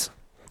Evans.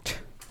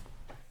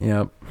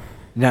 Yep.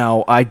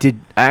 Now, I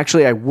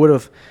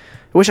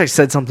wish I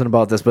said something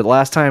about this, but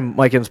last time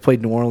Mike Evans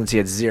played New Orleans, he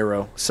had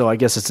 0. So I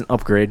guess it's an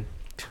upgrade.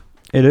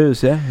 It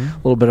is, yeah. A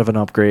little bit of an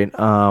upgrade.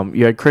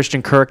 You had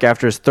Christian Kirk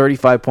after his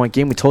 35-point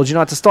game. We told you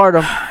not to start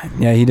him.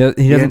 Yeah, he does.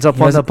 He ends up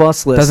on the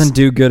bus list. Doesn't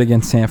do good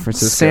against San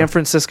Francisco. San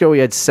Francisco,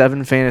 he had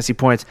 7 fantasy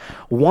points.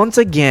 Once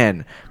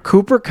again,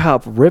 Cooper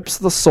Kupp rips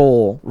the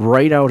soul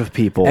right out of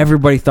people.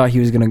 Everybody thought he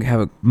was going to have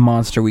a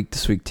monster week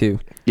this week, too.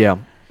 Yeah.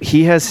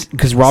 He has...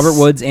 Because Robert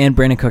Woods and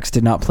Brandon Cooks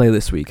did not play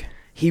this week.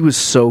 He was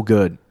so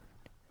good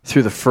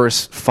through the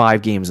first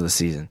 5 games of the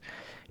season.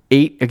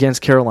 8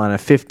 against Carolina,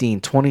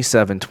 15,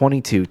 27,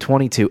 22,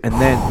 22, and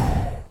then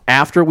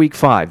after week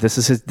 5,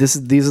 these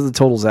are the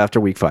totals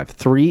after week 5.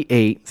 3,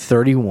 8,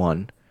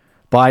 31,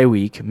 bye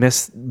week,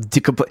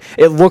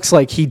 it looks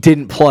like he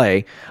didn't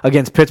play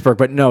against Pittsburgh,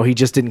 but no, he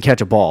just didn't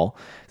catch a ball.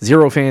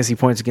 0 fantasy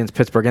points against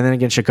Pittsburgh, and then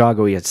against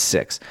Chicago he had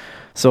 6.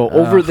 So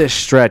over this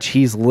stretch,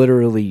 he's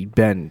literally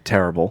been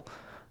terrible.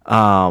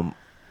 The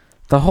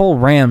whole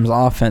Rams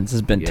offense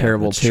has been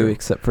terrible too, true.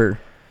 except for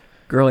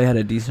Gurley had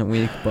a decent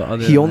week,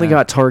 but he only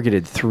got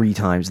targeted 3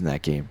 times in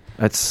that game.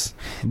 That's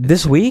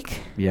this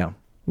week. Yeah.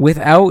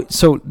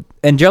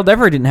 And Gerald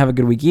Everett didn't have a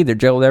good week either.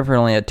 Gerald Everett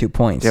only had 2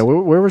 points. Yeah,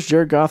 where was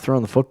Jared Goff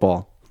throwing the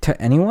football?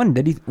 To anyone?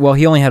 Did he? Well,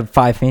 he only had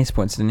 5 fantasy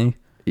points, didn't he?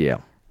 Yeah.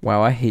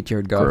 Wow, I hate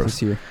Jared Goff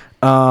this year.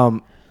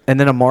 And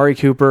then Amari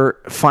Cooper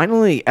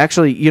finally,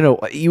 actually,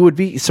 you would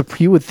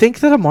think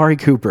that Amari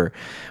Cooper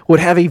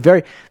would have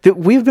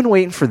we've been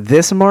waiting for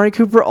this Amari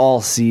Cooper all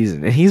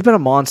season, and he's been a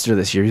monster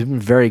this year. He's been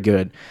very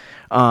good.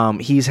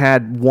 He's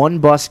had 1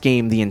 bust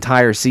game the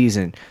entire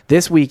season.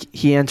 This week,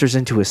 he enters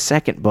into his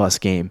 2nd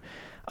bust game,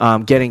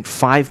 getting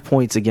 5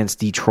 points against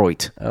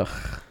Detroit. Ugh.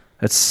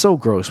 That's so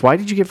gross. Why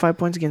did you get 5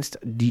 points against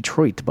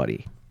Detroit,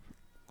 buddy?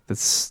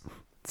 That's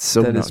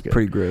so That not is good.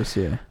 pretty gross,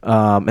 yeah.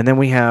 And then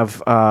we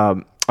have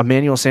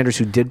Emmanuel Sanders,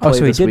 who did play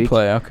this week. Oh, so he did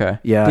play, okay.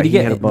 Yeah, did he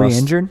had a get bust.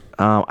 re-injured?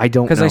 I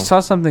don't know. Because I saw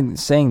something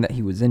saying that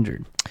he was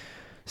injured.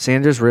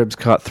 Sanders' ribs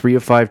caught 3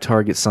 of 5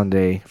 targets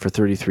Sunday for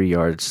 33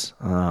 yards.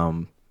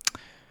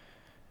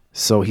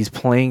 So he's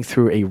playing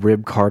through a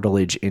rib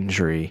cartilage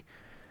injury.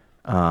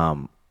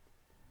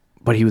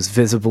 But he was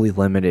visibly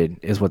limited,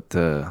 is what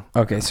the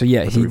Okay, so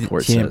yeah, he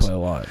didn't says. play a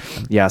lot.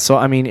 Yeah, so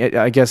I mean,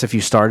 I guess if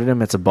you started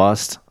him, it's a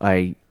bust.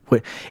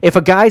 If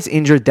a guy's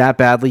injured that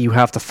badly, you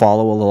have to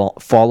follow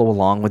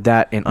along with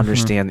that and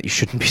understand that you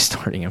shouldn't be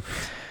starting him.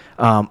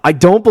 I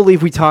don't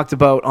believe we talked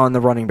about on the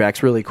running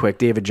backs really quick,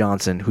 David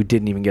Johnson, who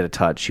didn't even get a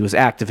touch. He was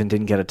active and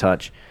didn't get a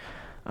touch.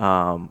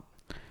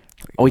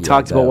 We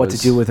talked about what to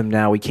do with him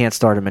now. We can't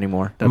start him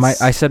anymore.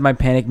 I said my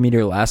panic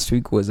meter last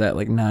week was at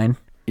like 9.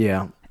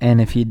 Yeah. And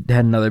if he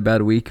had another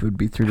bad week, it would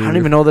be through the I don't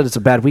even know that it's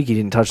a bad week. He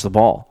didn't touch the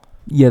ball.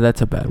 Yeah,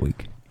 that's a bad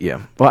week.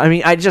 Yeah. Well, I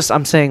mean,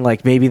 I'm saying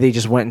like maybe they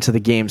just went into the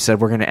game,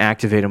 said we're going to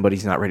activate him, but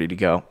he's not ready to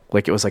go.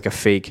 Like it was like a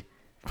fake,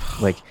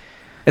 like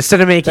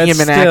instead of making him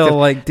inactive.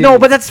 Like, no,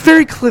 but that's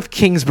very Cliff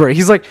Kingsbury.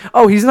 He's like,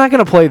 oh, he's not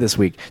going to play this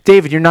week.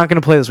 David, you're not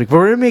going to play this week, but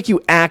we're going to make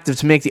you active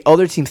to make the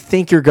other team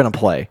think you're going to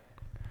play.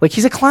 Like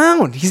he's a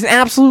clown. He's an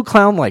absolute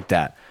clown like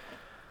that.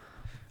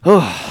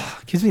 Oh,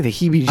 gives me the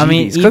heebie-jeebies. I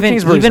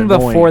mean, even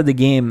before the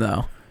game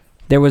though,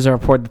 there was a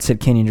report that said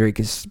Kenyon Drake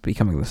is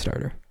becoming the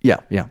starter. Yeah.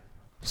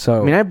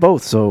 So I mean, I have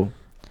both. So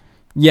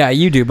yeah,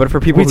 you do. But for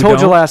people we who told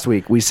don't, you last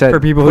week, we said for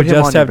people who put him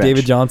just on your have bench.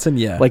 David Johnson,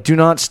 yeah, Like, do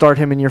not start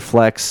him in your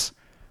flex.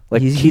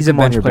 Like, He's keep a him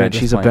on bench your player bench.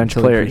 at He's this a point bench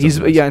until he player. proves He's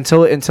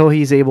otherwise. until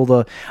he's able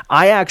to.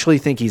 I actually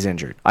think he's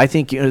injured. I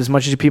think as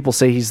much as people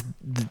say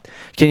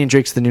Kenyon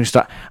Drake's the new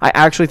star, I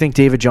actually think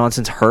David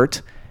Johnson's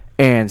hurt,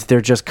 and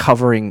they're just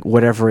covering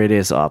whatever it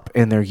is up,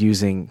 and they're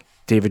using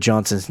David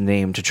Johnson's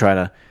name to try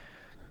to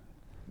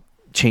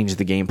change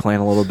the game plan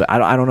a little bit.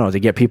 I don't know, to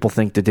get people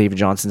think that David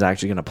Johnson's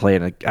actually going to play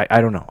it. I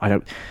don't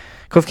know.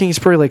 Cliff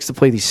Kingsbury likes to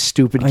play these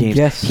stupid games.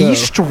 guess so. He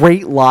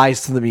straight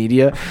lies to the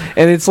media,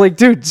 and it's like,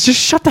 dude, just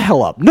shut the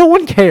hell up. No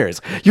one cares.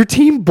 Your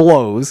team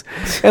blows,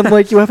 and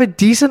like you have a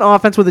decent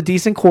offense with a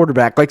decent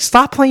quarterback. Like,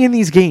 stop playing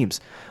these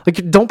games.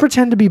 Like, don't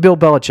pretend to be Bill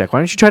Belichick. Why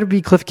don't you try to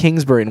be Cliff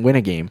Kingsbury and win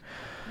a game?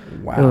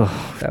 wow,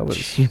 Ugh, that was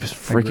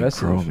freaking aggressive.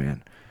 crow,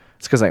 man.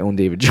 It's because I own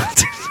David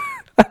Johnson.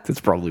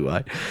 That's probably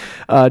why.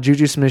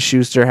 Juju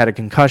Smith-Schuster had a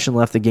concussion,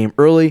 left the game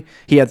early.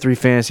 He had 3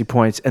 fantasy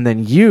points, and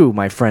then you,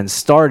 my friend,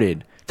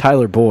 started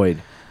Tyler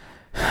Boyd.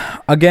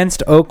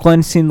 Against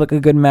Oakland seemed like a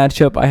good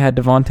matchup. I had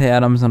Devontae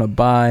Adams on a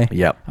bye.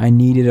 Yep. I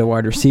needed a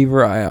wide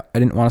receiver. I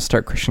didn't want to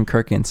start Christian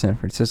Kirk in San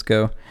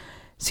Francisco.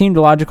 Seemed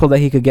logical that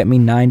he could get me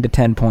 9 to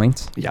 10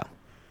 points. Yeah.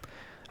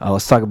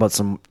 Let's talk about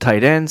some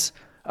tight ends.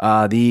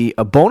 The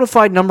bona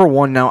fide number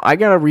 1. Now, I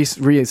got to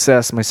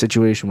reassess my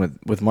situation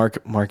with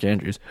Mark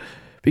Andrews,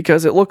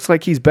 because it looks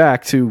like he's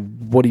back to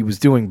what he was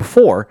doing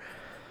before.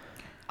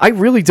 I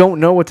really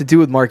don't know what to do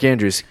with Mark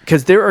Andrews,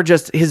 because there are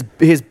just his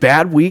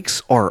bad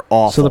weeks are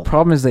awful. So the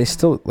problem is they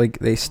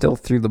still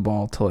threw the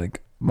ball to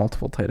like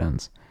multiple tight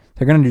ends.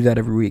 They're going to do that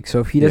every week.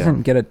 So if he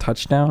doesn't get a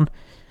touchdown,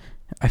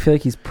 I feel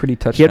like he's pretty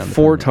touchdown. He had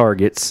 4 dependent.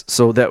 targets,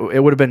 so that it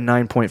would have been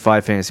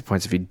 9.5 fantasy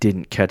points if he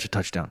didn't catch a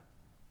touchdown.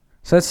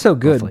 So that's still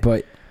good, Roughly.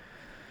 but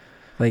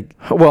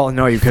Well,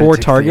 no, you could 4 take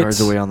the targets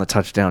yards away on the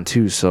touchdown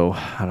too. So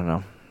I don't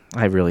know.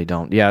 I really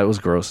don't. Yeah, it was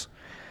gross.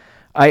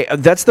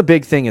 That's the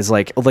big thing is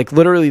like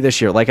literally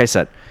this year. Like I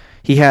said,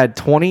 he had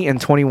 20 and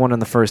 21 in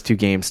the first 2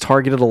 games,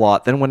 targeted a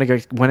lot. Then went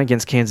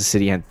against Kansas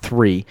City and had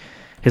 3.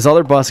 His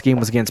other bust game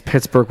was against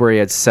Pittsburgh where he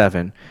had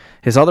 7.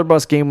 His other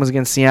bust game was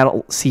against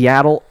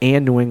Seattle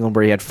and New England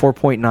where he had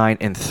 4.9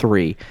 and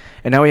 3.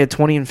 And now he had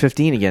 20 and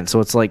 15 again. So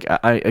it's like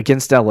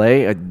against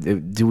LA,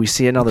 do we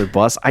see another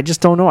bust? I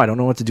just don't know. I don't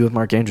know what to do with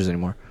Mark Andrews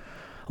anymore.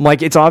 I'm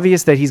like, it's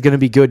obvious that he's going to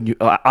be good.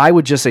 I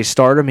would just say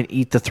start him and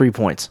eat the 3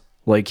 points.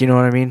 Like, you know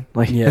what I mean?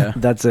 Like, Yeah.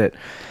 That's it.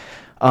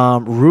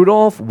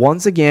 Rudolph,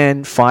 once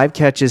again, 5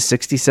 catches,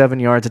 67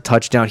 yards, a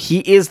touchdown. He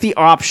is the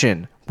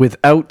option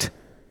without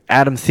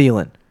Adam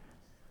Thielen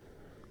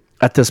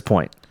at this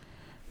point.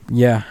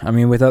 Yeah, I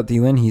mean, without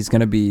Thielen, he's going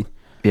to be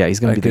He's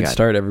going a to be the good guy.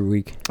 start every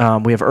week.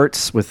 We have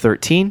Ertz with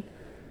 13.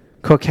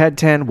 Cook had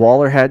 10.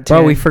 Waller had 10.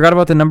 Bro, we forgot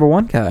about the number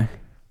 1 guy,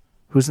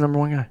 Who's the number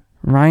 1 guy?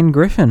 Ryan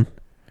Griffin.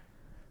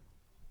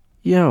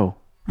 Yo.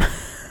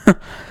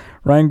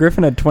 Ryan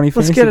Griffin had 20 Let's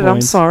fantasy get it.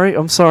 points.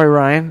 I'm sorry,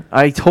 Ryan.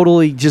 I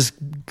totally just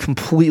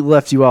completely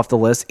left you off the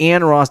list.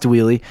 And Ross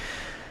Dwelly.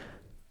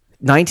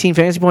 19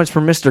 fantasy points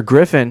from Mr.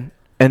 Griffin.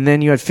 And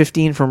then you had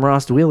 15 from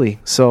Ross Dwelly.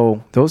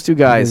 So those 2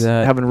 guys Look at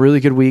that. having really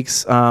good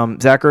weeks.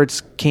 Zach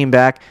Ertz came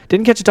back.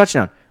 Didn't catch a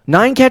touchdown.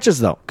 9 catches,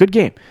 though. Good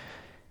game.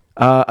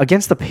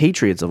 Against the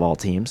Patriots of all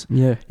teams.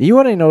 Yeah. You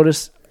want to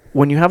notice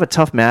when you have a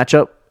tough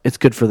matchup, it's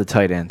good for the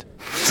tight end.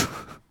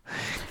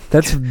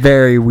 That's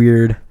very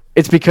weird.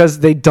 It's because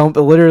they dump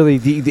literally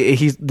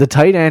the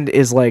tight end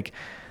is like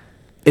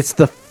it's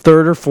the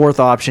 3rd or 4th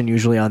option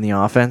usually on the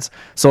offense.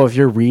 So if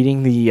you're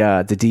reading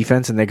the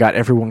defense and they got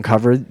everyone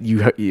covered,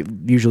 you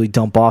usually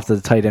dump off to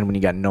the tight end when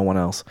you got no one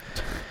else.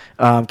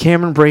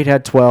 Cameron Brate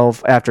had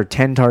 12 after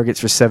 10 targets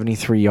for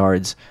 73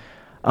 yards.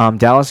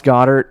 Dallas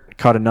Goedert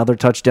caught another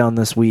touchdown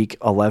this week,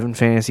 11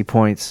 fantasy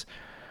points.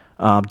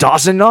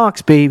 Dawson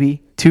Knox,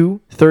 baby,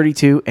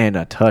 232 and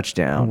a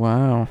touchdown.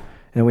 Wow.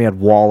 And we had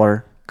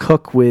Waller,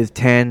 Cook with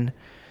 10.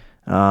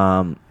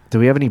 Do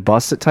we have any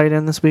busts at tight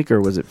end this week, or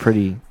was it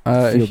pretty?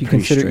 If you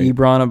consider straight?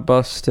 Ebron a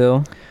bust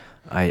still,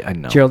 I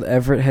know. Gerald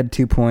Everett had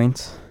 2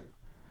 points.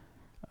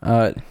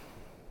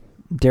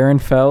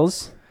 Darren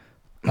Fells,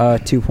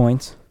 2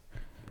 points.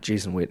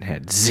 Jason Witten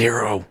had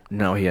 0.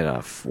 No, he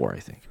had 4, I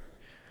think.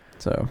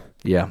 So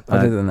Yeah.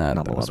 other than that,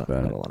 not that was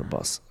about not it. a lot of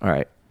busts. All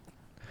right.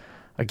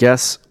 I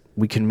guess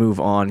we can move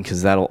on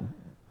because that'll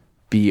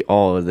be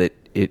all that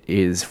it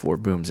is for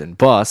booms and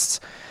busts.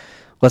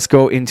 Let's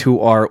go into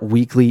our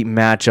weekly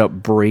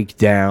matchup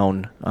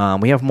breakdown.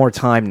 We have more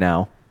time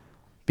now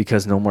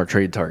because no more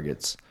trade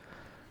targets.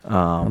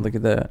 Look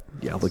at that.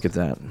 Yeah, look at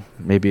that.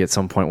 Maybe at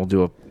some point we'll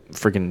do a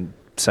freaking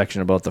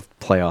section about the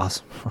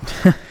playoffs.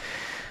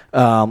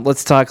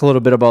 Let's talk a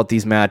little bit about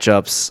these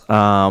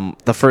matchups.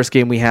 The first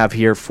game we have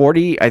here, I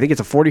think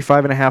it's a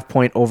 45.5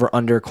 point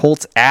over-under.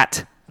 Colts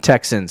at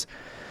Texans.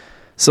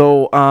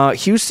 So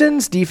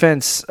Houston's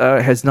defense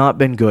has not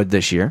been good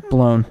this year.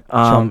 Blown.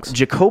 Chunks.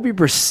 Jacoby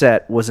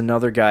Brissett was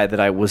another guy that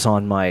I was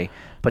on my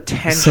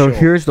potential. So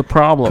here's the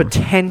problem.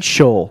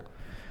 Potential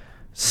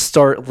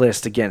start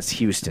list against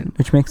Houston.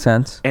 Which makes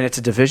sense. And it's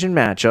a division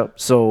matchup,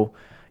 so,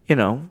 you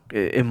know,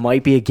 it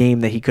might be a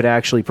game that he could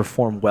actually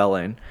perform well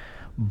in.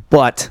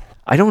 But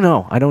I don't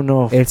know. I don't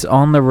know if It's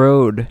on the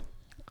road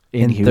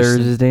in Houston.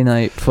 Thursday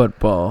night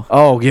football.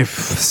 Oh,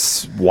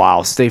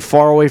 wow. Stay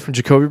far away from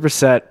Jacoby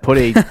Brissett. Put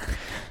a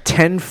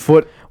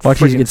 10-foot Watch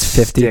he friggin' gets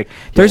 50. stick.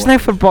 Thursday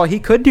night football, he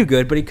could do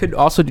good, but he could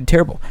also do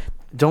terrible.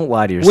 Don't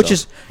lie to yourself. Which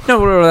is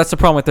no, that's the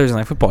problem with Thursday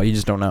night football. You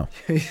just don't know.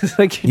 It's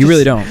like You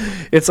really don't.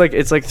 It's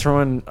like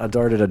throwing a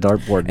dart at a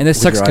dartboard. And this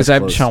with sucks your because eyes I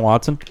have closed. Deshaun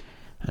Watson.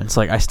 And it's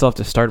like I still have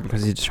to start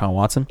because he's Deshaun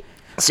Watson.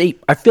 See,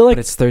 I feel like But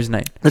it's Thursday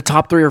night. the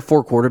top 3 or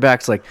 4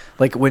 quarterbacks,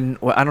 like when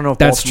I don't know if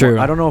That's Baltimore, true.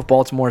 I don't know if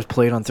Baltimore's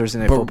played on Thursday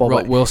night But football.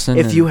 But Wilson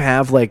if and you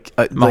have like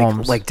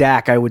Mahomes.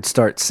 Dak, I would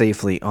start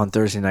safely on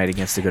Thursday night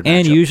against a good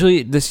And matchup.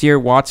 usually this year,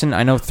 Watson,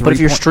 I know But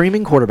if you're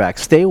streaming quarterbacks,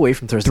 stay away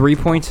from Thursday. 3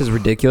 points is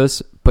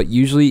ridiculous, but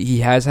usually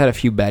he has had a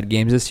few bad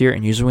games this year,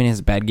 and usually when he has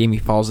a bad game, he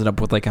follows it up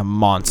with like a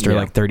monster, Yeah.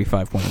 like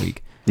 35-point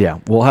week. Yeah,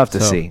 we'll have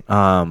to So- see.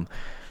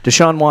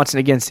 Deshaun Watson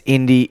against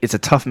Indy, it's a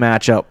tough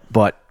matchup,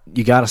 but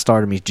you got to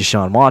start him. He's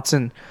Deshaun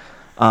Watson.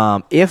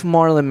 If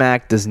Marlon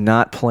Mack does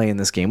not play in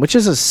this game, which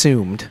is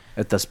assumed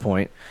at this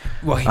point,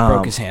 Well, he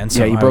broke his hand. So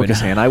yeah, he I broke would- his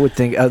hand. I would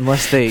think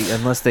unless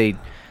they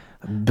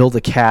build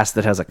a cast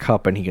that has a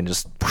cup and he can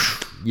just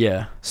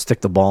Yeah,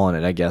 stick the ball in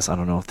it. I guess I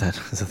don't know if that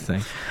is a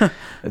thing.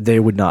 They're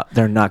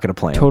not going to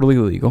play him. totally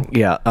legal.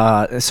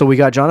 Yeah. So we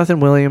got Jonathan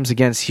Williams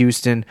against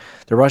Houston.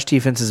 The rush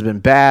defense has been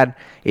bad.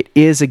 It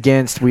is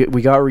against.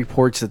 We got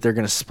reports that they're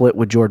going to split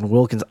with Jordan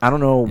Wilkins. I don't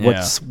know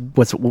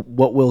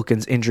what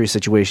Wilkins' injury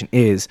situation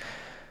is.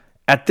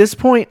 At this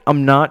point,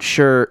 I'm not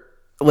sure.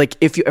 Like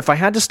if I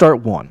had to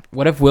start one,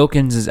 What if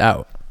Wilkins is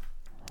out?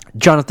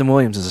 Jonathan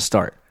Williams is a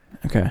start.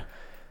 Okay.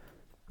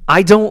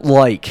 I don't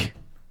like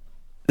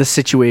the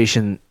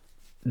situation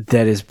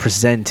that is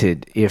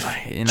presented if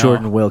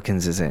Jordan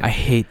Wilkins is in. I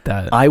hate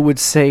that. I would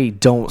say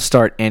don't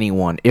start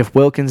anyone. If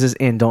Wilkins is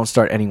in, don't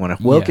start anyone.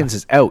 If Wilkins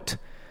is out,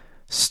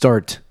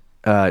 start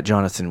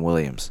Jonathan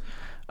Williams.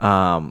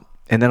 And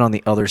then on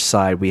the other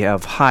side, we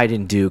have Hyde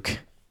and Duke.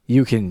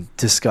 You can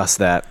discuss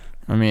that.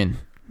 I mean,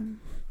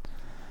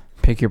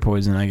 pick your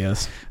poison, I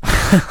guess.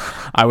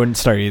 I wouldn't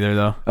start either,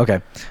 though.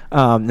 Okay.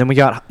 Then we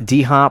got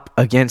D-Hop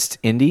against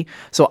Indy.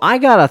 So I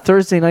got a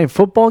Thursday night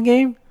football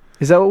game.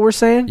 Is that what we're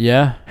saying?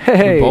 Yeah.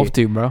 Hey. We both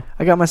do, bro.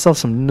 I got myself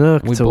some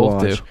Nook to watch. We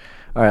both do.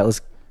 All right,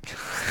 let's...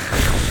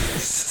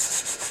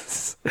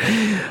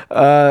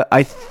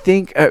 I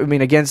think,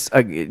 against,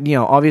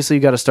 obviously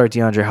you got to start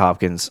DeAndre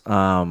Hopkins.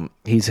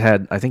 He's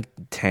had, I think,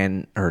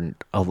 10 or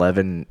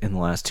 11 in the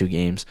last 2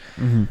 games.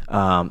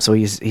 Mm-hmm. So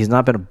he's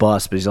not been a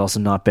bust, but he's also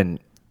not been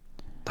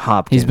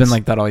Hopkins. He's been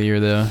like that all year,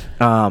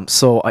 though.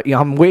 So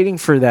I'm waiting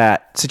for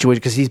that situation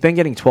because he's been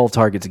getting 12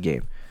 targets a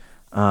game.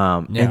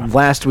 And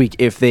last week,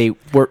 if they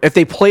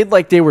played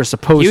like they were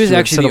supposed to, he was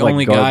actually the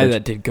only guy garbage,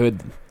 that did good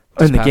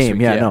in the game.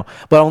 Week, no.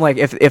 But I'm like,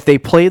 if they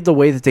played the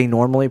way that they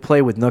normally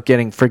play with Nook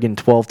getting friggin'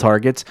 12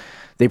 targets,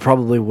 they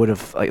probably would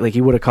have he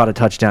would have caught a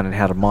touchdown and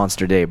had a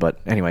monster day. But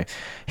anyway,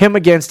 him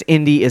against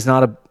Indy is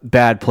not a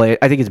bad play.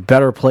 I think it's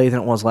better play than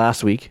it was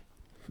last week.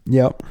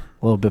 Yep,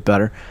 a little bit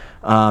better.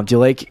 Do you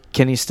like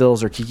Kenny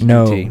Stills or Kiki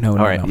No, QT? no. All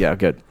right, yeah,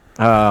 good.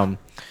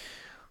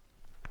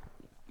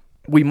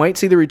 We might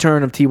see the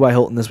return of T.Y.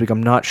 Hilton this week.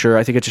 I'm not sure.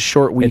 I think it's a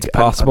short week. It's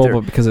possible,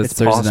 but because it's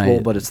Thursday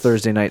night. But it's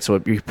Thursday night,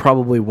 so you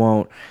probably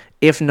won't.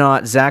 If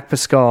not, Zach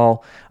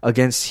Pascal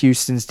against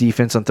Houston's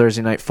defense on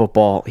Thursday Night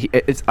Football.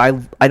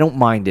 I don't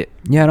mind it.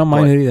 Yeah, I don't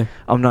mind it either.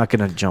 I'm not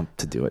going to jump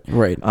to do it.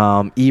 Right.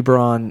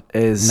 Ebron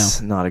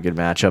is not a good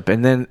matchup.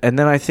 And then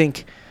I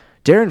think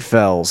Darren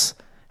Fells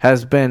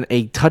has been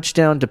a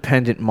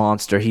touchdown-dependent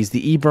monster. He's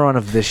the Ebron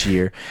of this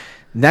year.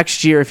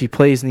 Next year, if he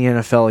plays in the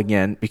NFL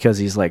again, because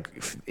he's like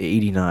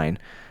 89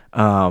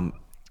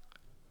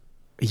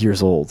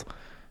 years old.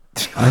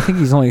 I think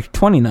he's only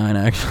 29,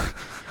 actually.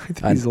 I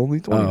think he's only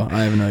 20. Oh,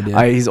 I have no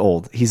idea. He's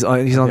old. He's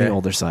on the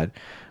older side.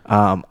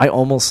 I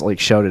almost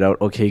shouted out,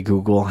 "Okay,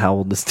 Google, how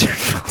old is Darren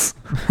Fells?"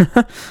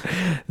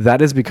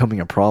 That is becoming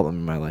a problem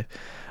in my life.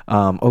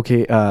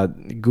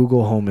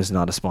 Google Home is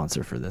not a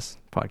sponsor for this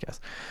podcast.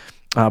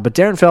 But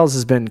Darren Fells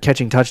has been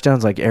catching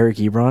touchdowns like Eric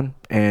Ebron,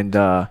 and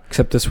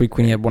except this week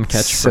when he had one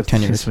catch for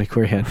 10 years. This week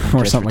where he had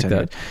or something like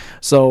that. Years.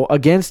 So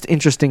against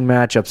interesting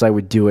matchups, I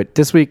would do it.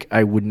 This week,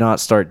 I would not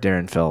start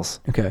Darren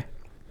Fells. Okay.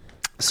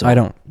 So I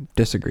don't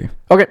disagree.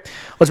 Okay,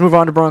 let's move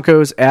on to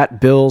Broncos at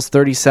Bills.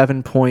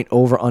 37-point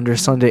over/under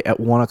Sunday at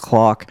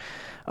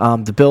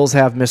 1:00. The Bills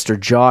have Mr.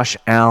 Josh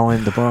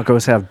Allen. The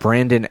Broncos have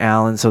Brandon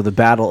Allen. So the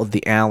battle of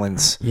the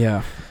Allens.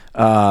 Yeah.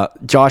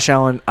 Josh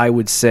Allen, I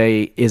would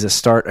say, is a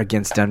start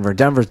against Denver.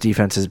 Denver's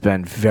defense has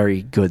been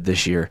very good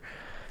this year.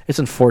 It's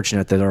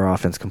unfortunate that our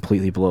offense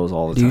completely blows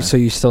all the time. So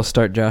you still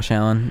start Josh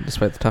Allen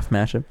despite the tough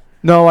matchup?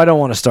 No, I don't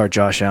want to start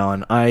Josh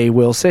Allen. I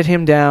will sit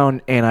him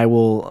down and I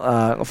will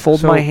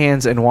fold my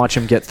hands and watch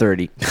him get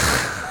 30.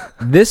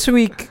 This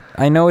week,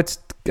 I know it's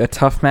a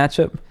tough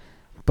matchup,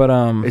 but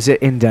is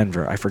it in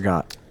Denver? I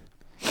forgot.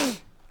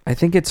 I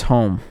think it's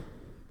home.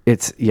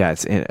 It's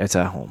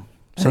at home.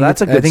 So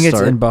that's a good start. I think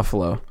it's in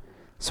Buffalo.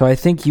 So I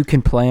think you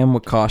can play him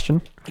with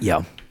caution.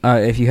 Yeah.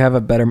 If you have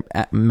a better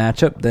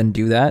matchup, then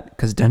do that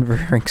because Denver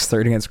ranks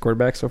 30 against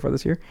quarterbacks so far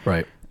this year.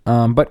 Right.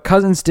 But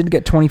Cousins did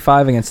get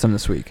 25 against them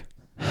this week.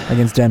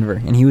 Against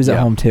Denver, and he was at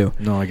home too.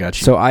 No, I got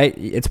you. So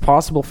it's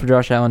possible for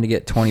Josh Allen to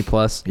get 20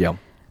 plus. Yeah,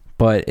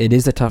 but it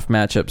is a tough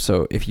matchup.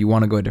 So if you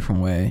want to go a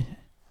different way,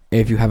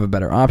 if you have a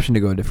better option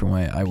to go a different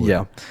way, I would.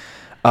 Yeah,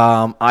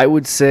 I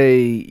would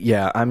say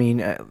I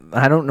mean,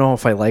 I don't know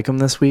if I like him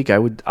this week. I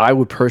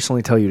would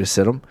personally tell you to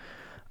sit him.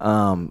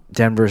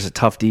 Denver's a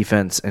tough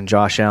defense, and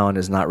Josh Allen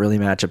is not really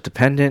matchup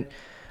dependent.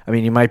 I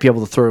mean, you might be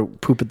able to throw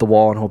poop at the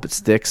wall and hope it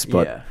sticks,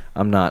 but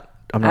I'm not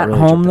at really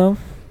home though.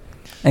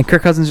 And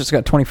Kirk Cousins just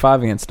got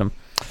 25 against him.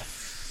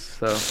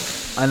 So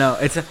I know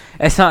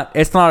it's not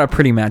a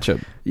pretty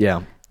matchup.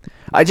 Yeah,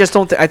 I just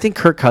don't. I think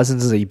Kirk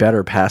Cousins is a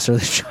better passer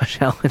than Josh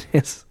Allen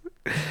is.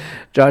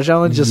 Josh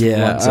Allen just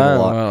runs it a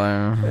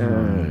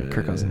lot.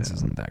 Kirk Cousins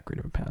isn't that great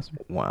of a passer.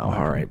 Wow.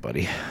 All right,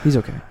 buddy. He's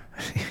okay.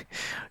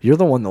 You're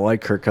the one that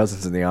liked Kirk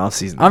Cousins in the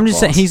offseason. I'm just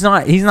saying he's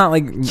not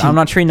like I'm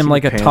not treating him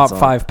like a top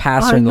 5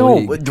 passer in the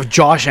league.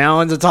 Josh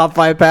Allen's a top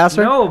 5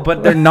 passer? No,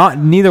 but they're not.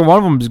 Neither one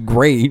of them is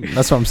great.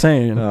 That's what I'm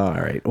saying. All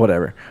right,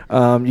 whatever.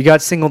 You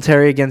got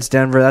Singletary against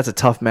Denver. That's a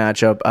tough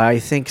matchup. I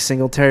think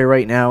Singletary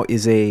right now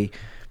is a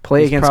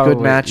play against good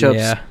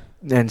matchups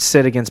and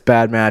sit against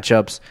bad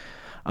matchups.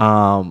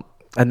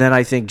 And then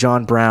I think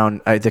John Brown,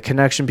 the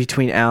connection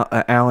between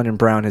Allen and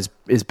Brown has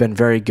been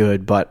very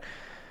good, but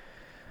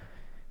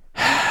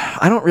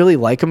I don't really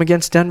like him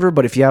against Denver,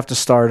 but if you have to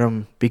start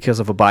him because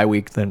of a bye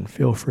week, then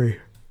feel free.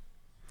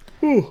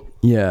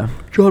 Yeah.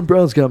 John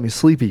Brown's got me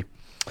sleepy.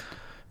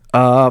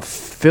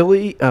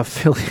 Philly. I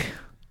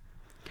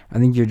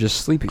think you're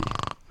just sleepy.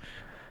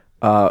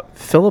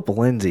 Philip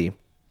Lindsay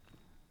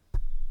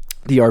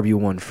the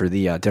RB1 for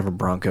the Denver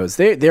Broncos.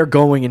 They're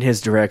going in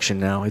his direction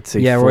now.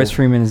 Royce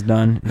Freeman is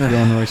done. If you're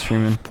going Royce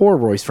Freeman. Poor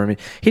Royce Freeman.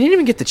 He didn't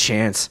even get the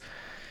chance.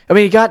 I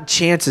mean, he got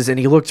chances and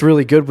he looked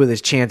really good with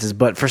his chances,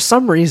 but for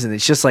some reason,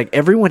 it's just like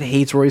everyone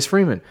hates Royce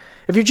Freeman.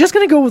 If you're just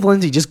gonna go with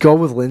Lindsey, just go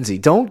with Lindsey.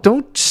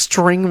 Don't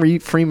string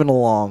Freeman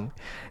along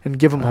and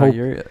give him hope.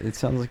 It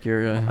sounds like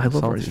you're. I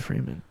love Royce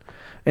Freeman.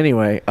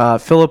 Anyway,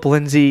 Philip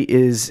Lindsay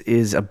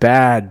is a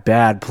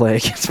bad play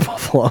against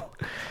Buffalo.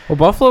 Well,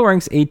 Buffalo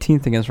ranks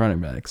 18th against running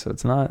backs, so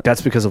it's not.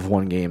 That's because of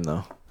one game,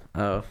 though.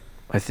 Oh,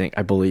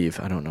 I believe.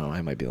 I don't know.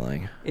 I might be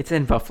lying. It's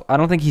in Buffalo. I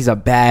don't think he's a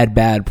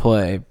bad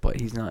play, but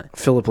he's not.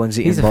 Philip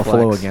Lindsay in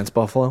Buffalo flex. Against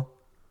Buffalo.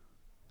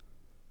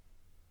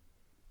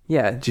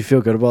 Yeah. Do you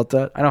feel good about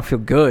that? I don't feel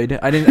good.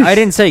 I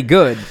didn't say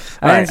good.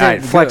 All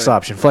right. Flex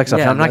option.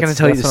 Yeah, I'm not going to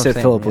tell you to sit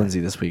Philip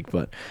Lindsay this week,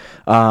 but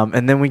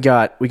and then we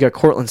got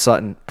Cortland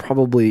Sutton,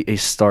 probably a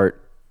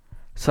start.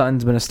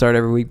 Sutton's been a start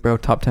every week, bro.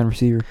 Top 10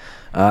 receiver.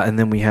 And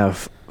then we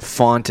have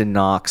Font and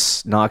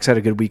Knox. Knox had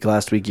a good week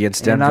last week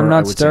against Denver. And I'm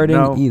not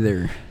starting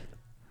either.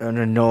 And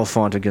then Noah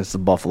Font against the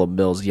Buffalo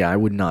Bills. Yeah, I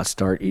would not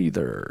start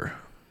either.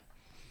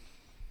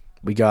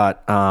 We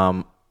got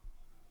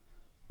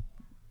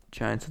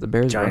Giants of the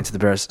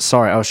Bears.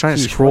 Sorry, I was trying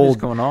to scroll. What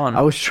is going on?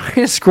 I was trying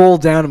to scroll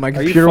down, and my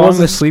computer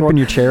wasn't asleep in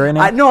your chair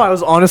right now. I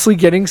was honestly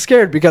getting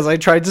scared because I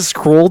tried to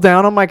scroll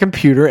down on my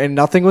computer and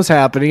nothing was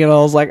happening, and I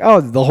was like, "Oh,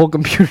 the whole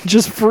computer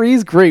just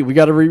freeze! Great, we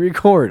got to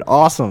re-record.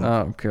 Awesome."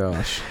 Oh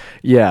gosh.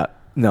 Yeah,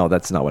 no,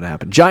 that's not what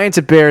happened. Giants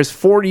at Bears,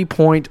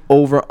 40-point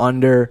over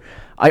under.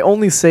 I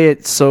only say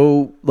it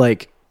so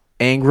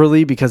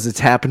angrily because it's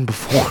happened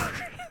before.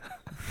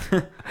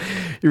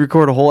 You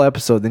record a whole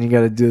episode, then you got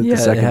to do it the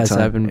second time. It has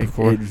happened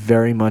before. It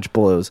very much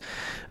blows.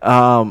 We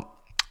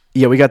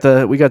got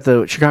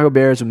the Chicago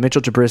Bears with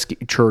Mitchell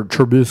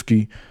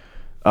Trubisky.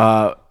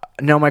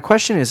 Now my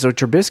question is, so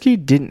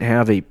Trubisky didn't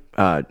have a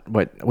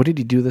what did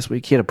he do this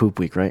week? He had a poop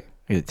week, right?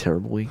 He had a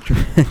terrible week.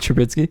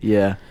 Trubisky?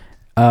 Yeah.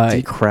 Did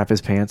he crap his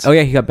pants? Oh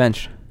yeah, he got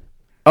benched.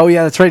 Oh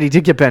yeah, that's right. He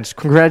did get benched.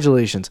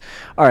 Congratulations.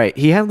 All right,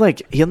 he had I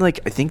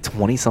think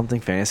 20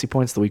 something fantasy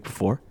points the week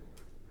before.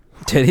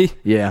 Did he?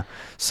 Yeah.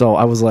 So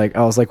I was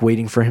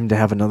waiting for him to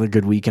have another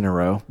good week in a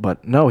row,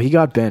 but no, he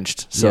got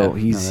benched. So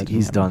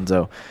he's done.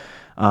 So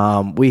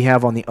we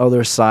have on the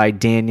other side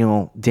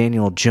Daniel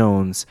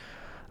Jones.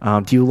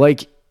 Do you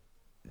like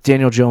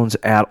Daniel Jones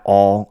at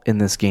all in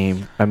this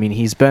game? I mean,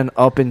 he's been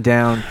up and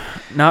down.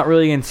 Not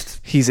really against.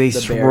 He's a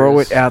throw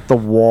it at the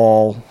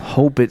wall,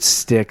 hope it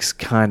sticks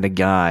kind of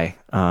guy.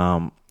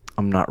 I'm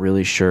not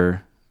really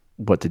sure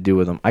what to do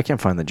with him. I can't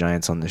find the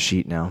Giants on the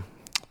sheet now.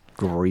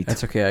 Great.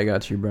 That's okay. I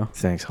got you, bro.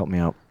 Thanks. Help me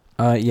out.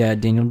 Yeah,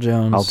 Daniel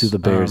Jones. I'll do the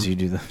Bears. You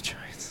do the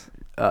Giants.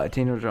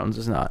 Daniel Jones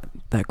is not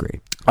that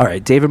great. All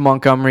right. David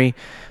Montgomery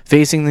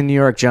facing the New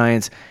York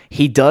Giants.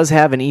 He does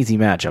have an easy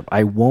matchup.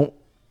 I won't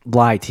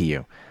lie to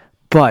you.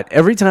 But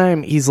every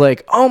time he's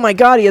like, oh my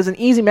God, he has an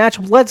easy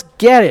matchup. Let's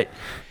get it.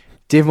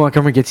 David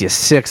Montgomery gets you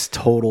 6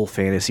 total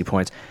fantasy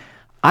points.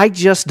 I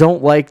just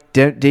don't like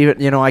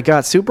David. I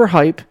got super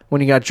hype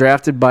when he got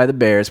drafted by the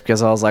Bears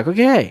because I was like,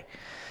 okay,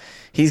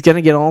 he's going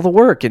to get all the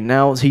work. And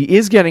now he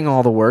is getting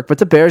all the work, but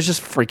the Bears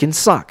just freaking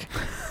suck.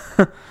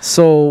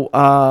 So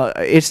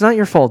it's not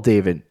your fault,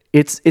 David.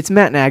 It's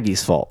Matt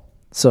Nagy's fault.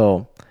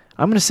 So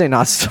I'm going to say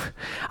not.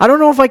 I don't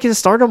know if I can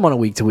start him on a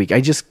week to week.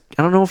 I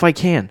don't know if I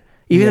can.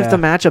 Even if the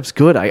matchup's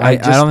good. I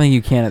don't think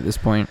you can at this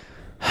point.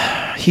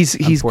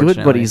 He's good,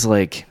 but he's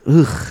like,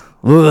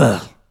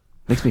 ugh.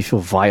 Makes me feel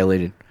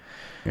violated.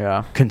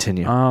 Yeah.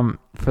 Continue.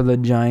 For the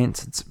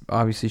Giants, it's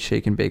obviously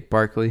Shake and Bake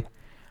Barkley,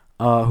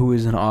 who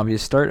is an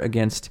obvious start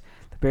against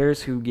the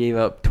Bears, who gave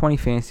up 20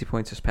 fantasy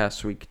points this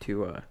past week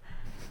to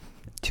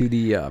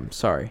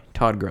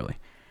Todd Gurley.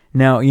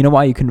 Now, you know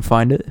why you couldn't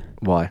find it?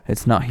 Why?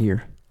 It's not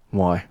here.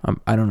 Why?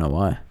 I don't know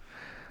why.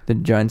 The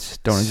Giants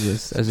don't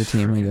exist as a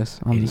team, I guess,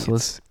 on this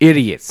list.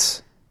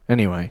 Idiots.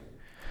 Anyway.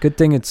 Good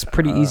thing it's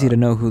pretty easy to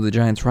know who the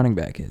Giants running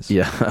back is.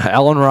 Yeah.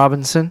 Allen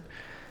Robinson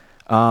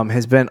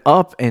has been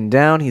up and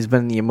down. He's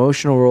been the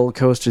emotional roller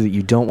coaster that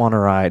you don't want to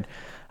ride.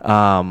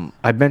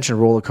 I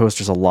mentioned roller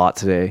coasters a lot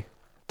today.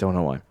 Don't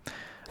know why.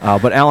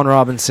 But Allen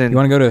Robinson... You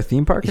want to go to a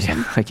theme park or something?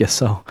 Yeah, I guess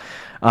so.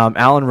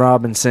 Allen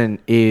Robinson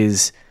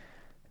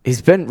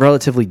he's been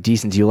relatively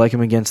decent. Do you like him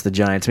against the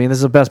Giants? I mean, this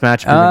is the best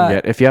matchup you're going to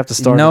get. If you have to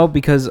start No, him,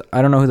 because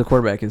I don't know who the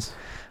quarterback is.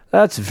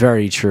 That's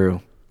very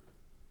true.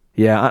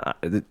 Yeah.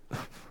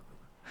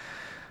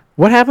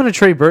 What happened to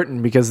Trey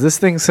Burton? Because this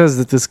thing says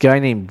that this guy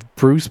named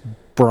Bruce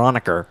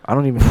Broniker. I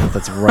don't even know if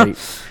that's right.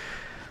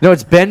 No,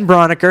 it's Ben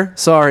Broniker.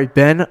 Sorry,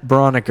 Ben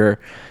Broniker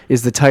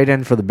is the tight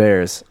end for the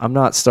Bears. I'm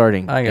not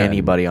starting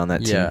anybody on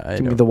that team.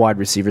 Give me the wide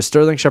receiver.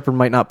 Sterling Shepard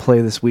might not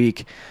play this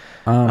week.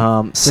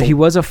 So he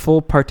was a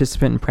full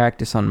participant in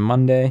practice on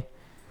Monday.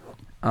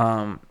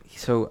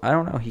 So I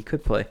don't know. He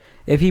could play.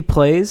 If he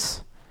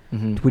plays,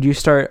 would you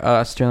start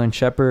Sterling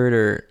Shepard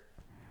or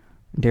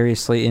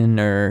Darius Slayton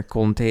or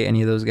Golden Tate,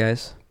 any of those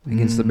guys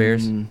against the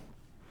Bears?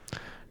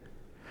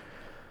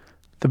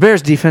 The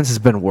Bears' defense has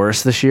been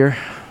worse this year.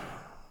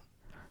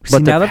 See,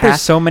 now that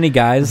there's so many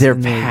guys, their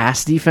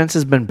pass defense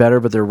has been better,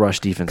 but their rush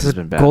defense has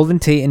been bad. Golden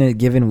Tate in a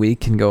given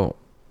week can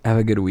have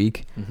a good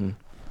week,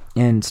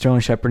 and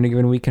Sterling Shepard in a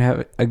given week can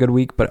have a good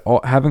week. But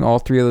having all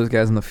three of those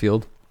guys in the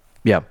field,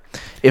 yeah.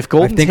 If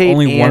Golden Tate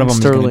only one of them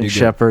Sterling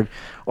Shepard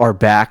are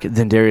back,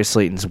 then Darius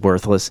Slayton's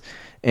worthless,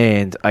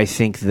 and I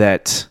think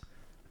that.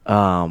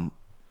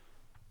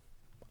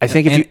 I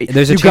think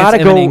there's a chance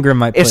Evan Ingram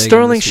might play if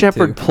Sterling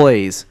Shepard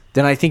plays,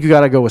 then I think you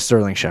got to go with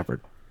Sterling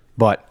Shepard.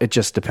 But it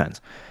just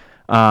depends.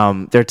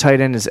 Their tight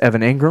end is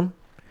Evan Ingram,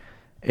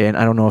 and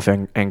I don't know if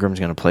Ingram's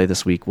going to play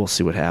this week. We'll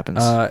see what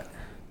happens.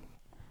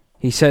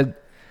 He said,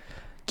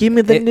 "Give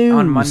me the news."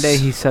 On Monday,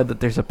 he said that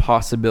there's a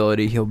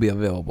possibility he'll be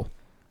available.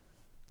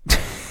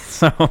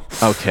 So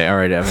okay, all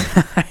right,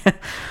 Evan.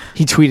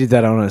 He tweeted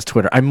that out on his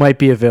Twitter. I might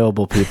be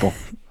available, people.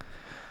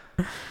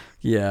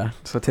 Yeah,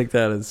 so take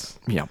that as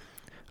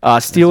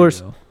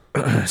Steelers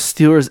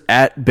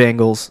at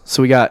Bengals.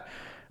 So we got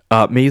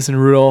Mason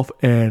Rudolph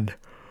and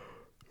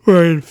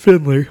Ryan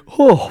Finley.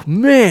 Oh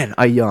man,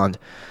 I yawned.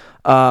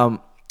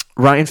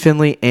 Ryan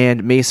Finley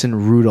and Mason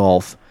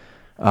Rudolph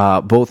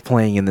both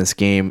playing in this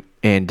game,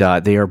 and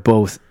they are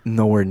both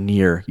nowhere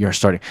near your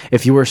starting.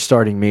 If you were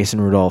starting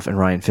Mason Rudolph and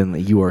Ryan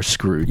Finley, you are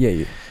screwed.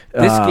 Yeah.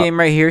 This game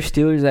right here,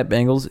 Steelers at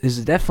Bengals,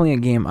 is definitely a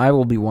game I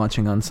will be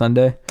watching on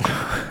Sunday.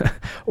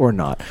 Or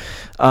not.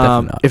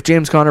 If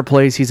James Conner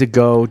plays, he's a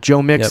go.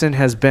 Joe Mixon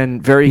has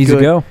been very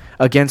good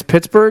against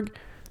Pittsburgh.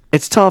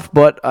 It's tough,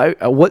 but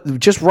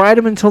just ride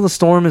him until the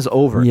storm is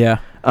over. Yeah.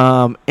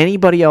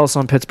 Anybody else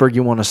on Pittsburgh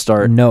you want to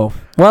start? No.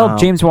 Well,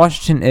 James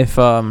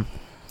Washington,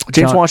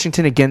 James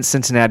Washington against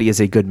Cincinnati is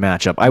a good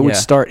matchup. I would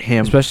start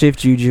him. Especially if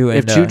Juju and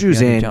if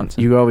Juju's Deontay in,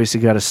 Johnson. You obviously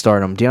got to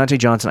start him. Deontay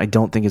Johnson, I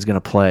don't think is going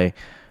to play.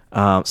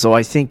 So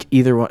I think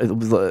either one.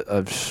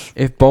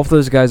 If both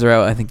those guys are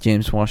out, I think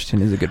James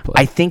Washington is a good play.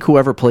 I think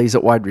whoever plays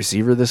at wide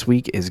receiver this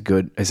week is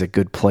a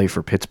good play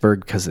for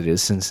Pittsburgh because it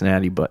is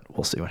Cincinnati. But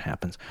we'll see what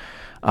happens.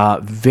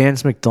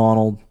 Vance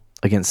McDonald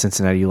against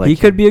Cincinnati. He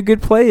could be a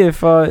good play if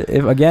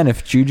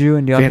Juju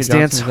and Deontay Vance Johnson.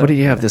 Dance. What do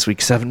you have this week?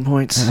 7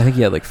 points. I think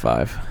he had like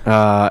 5.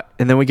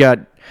 And then we got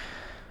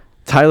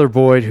Tyler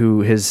Boyd,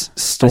 who has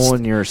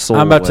stolen your soul.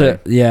 I'm about to.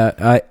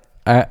 Yeah,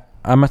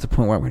 I'm at the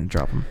point where I'm going to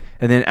drop him.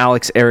 And then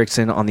Alex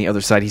Erickson on the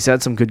other side. He's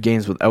had some good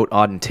games without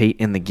Auden Tate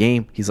in the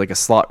game. He's like a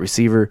slot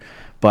receiver,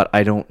 but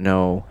I don't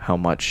know how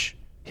much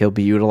he'll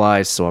be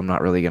utilized, so I'm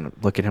not really going to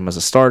look at him as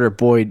a starter.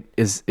 Boyd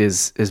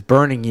is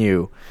burning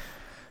you,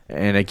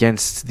 and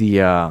against the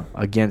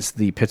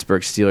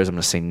Pittsburgh Steelers, I'm going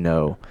to say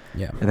no.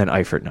 Yeah. And then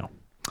Eifert, no.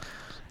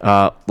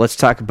 Let's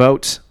talk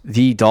about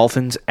the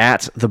Dolphins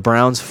at the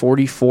Browns,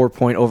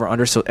 44-point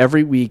over-under. So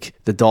every week,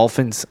 the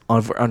Dolphins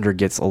over-under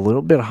gets a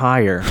little bit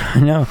higher. I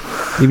know,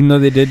 even though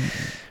they did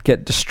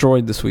get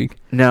destroyed this week.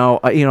 Now,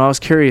 I was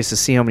curious to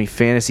see how many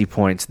fantasy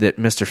points that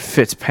Mr.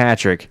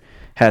 Fitzpatrick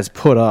has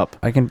put up.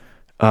 I can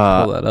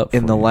pull that up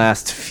in the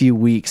last few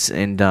weeks,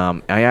 and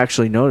I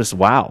actually noticed,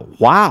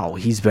 wow,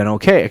 he's been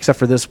okay, except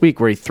for this week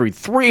where he threw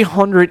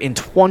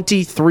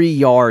 323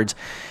 yards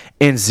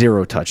and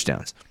 0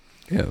 touchdowns.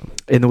 Yeah.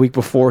 In the week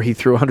before, he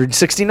threw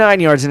 169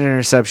 yards and an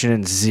interception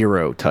and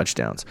 0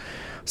 touchdowns.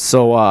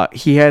 So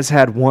he has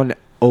had one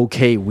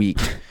okay week.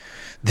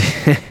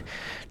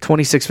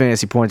 26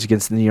 fantasy points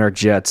against the New York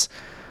Jets.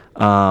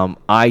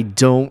 I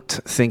don't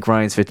think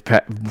Ryan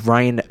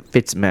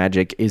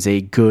Fitzmagic is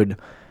a good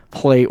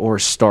play or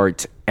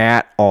start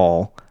at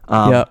all.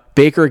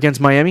 Baker against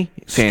Miami,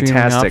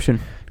 fantastic.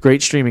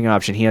 Great streaming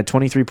option. He had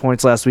 23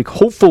 points last week.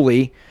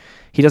 Hopefully,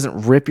 he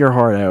doesn't rip your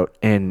heart out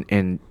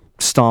and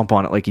stomp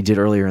on it like he did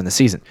earlier in the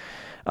season.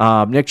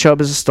 Nick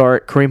Chubb is a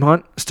start. Kareem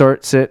Hunt,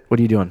 start, sit. What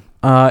are you doing?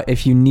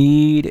 If you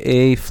need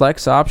a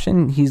flex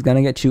option, he's going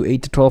to get you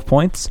 8 to 12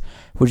 points,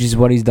 which is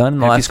what he's done in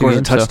the last 2 games. If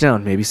he scores a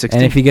touchdown, maybe 16.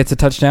 And if he gets a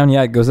touchdown,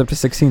 it goes up to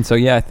 16. So,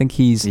 I think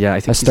he's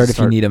a start if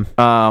you need him.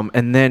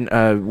 And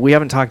then we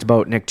haven't talked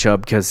about Nick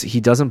Chubb because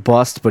he doesn't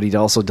bust, but he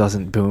also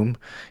doesn't boom.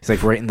 He's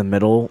like right in the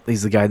middle.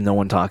 He's the guy no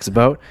one talks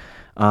about.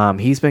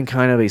 He's been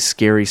kind of a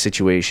scary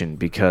situation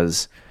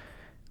because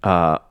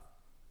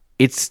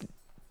it's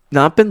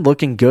not been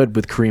looking good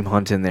with Kareem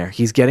Hunt in there.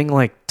 He's getting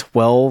like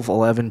 12,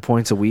 11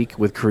 points a week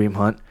with Kareem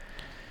Hunt.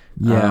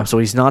 Yeah. So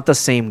he's not the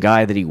same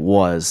guy that he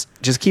was.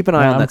 Just keep an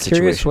eye on that situation.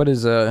 I'm curious what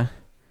is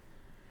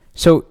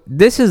So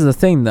this is the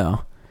thing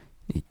though.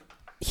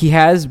 He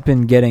has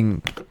been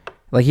getting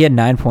he had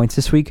 9 points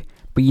this week,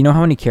 but you know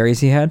how many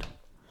carries he had?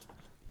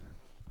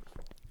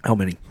 How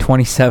many?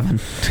 27.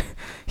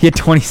 He had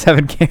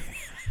 27 carries.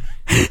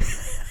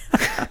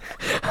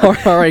 All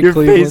right, your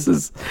Cleveland.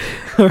 faces.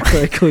 All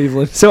right,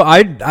 Cleveland. So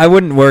I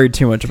wouldn't worry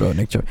too much about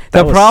Nick Chubb.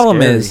 The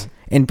problem is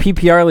in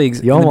PPR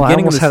leagues, I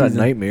almost had season,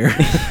 a nightmare.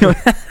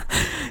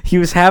 He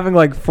was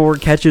having 4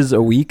 catches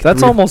a week.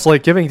 That's almost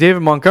like giving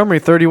David Montgomery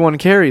 31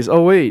 carries.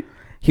 Oh wait,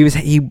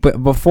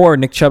 before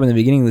Nick Chubb in the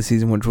beginning of the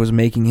season, which was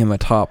making him a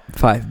top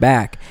 5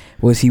 back,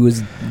 he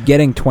was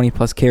getting 20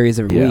 plus carries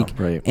every week,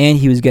 right. and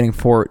he was getting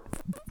 4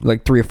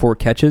 like 3 or 4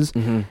 catches.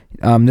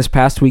 This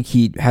past week,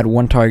 he had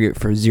 1 target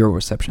for 0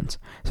 receptions.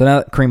 So now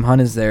that Kareem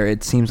Hunt is there,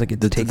 it seems like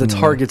it's taking the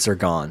targets are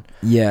gone.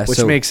 Yeah,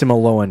 which makes him a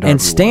low end. In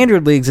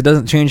standard leagues, it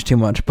doesn't change too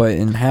much, but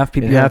in half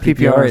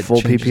PPR, and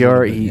full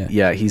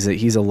PPR,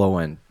 he's a low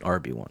end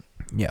RB1.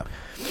 Yeah.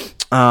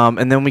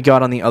 And then we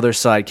got on the other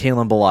side,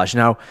 Kalen Ballage.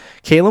 Now,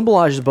 Kalen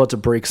Ballage is about to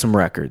break some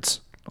records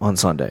on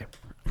Sunday.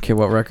 Okay,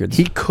 what records?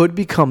 He could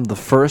become the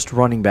first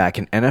running back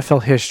in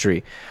NFL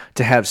history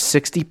to have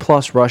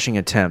 60-plus rushing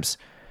attempts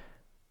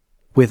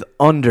with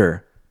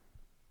under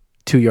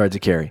 2 yards a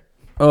carry.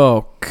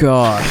 Oh,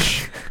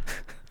 gosh.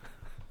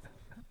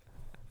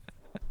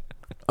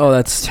 Oh,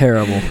 that's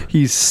terrible.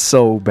 He's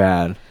so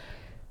bad.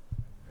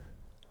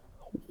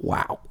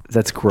 Wow.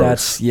 That's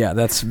gross.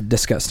 That's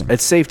disgusting.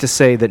 It's safe to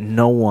say that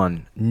no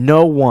one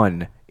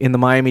in the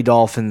Miami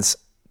Dolphins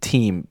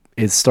team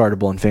is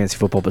startable in fantasy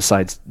football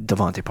besides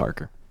Devontae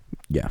Parker.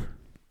 Yeah.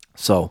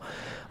 So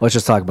let's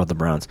just talk about the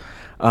Browns.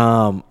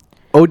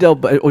 Odell,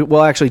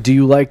 well, actually, do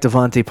you like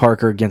Devontae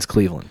Parker against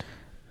Cleveland?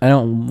 I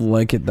don't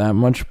like it that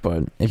much,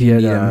 but if He you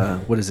had, need him.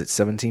 what is it,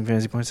 17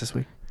 fantasy points this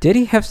week? Did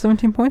he have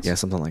 17 points? Yeah,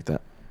 something like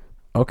that.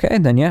 Okay,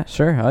 then yeah,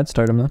 sure, I'd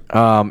start him then.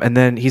 And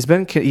then he's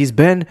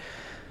been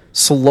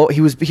slow.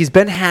 He's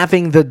been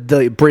having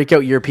the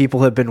breakout year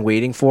people have been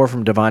waiting for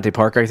from Devontae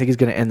Parker. I think he's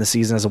going to end the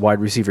season as a wide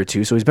receiver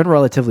too, so he's been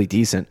relatively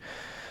decent.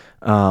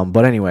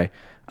 But anyway,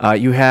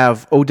 you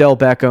have Odell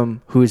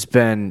Beckham, who's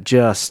been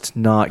just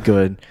not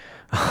good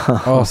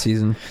all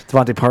season.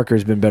 Devontae Parker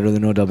has been better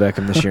than Odell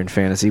Beckham this year in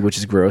fantasy, which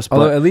is gross.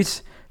 Although at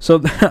least,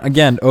 so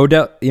again,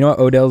 Odell, you know what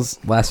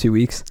Odell's last few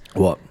weeks?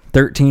 What?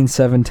 13,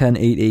 7, 10,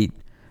 8, 8.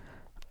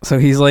 So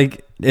he's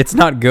like, it's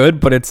not good,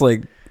 but it's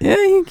like, yeah,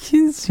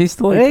 he's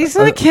still like, he's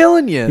not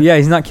killing you. Yeah,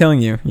 he's not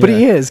killing you. But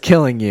he is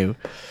killing you.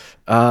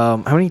 How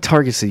many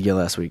targets did he get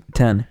last week?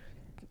 10.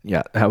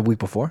 Yeah, how week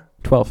before?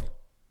 12.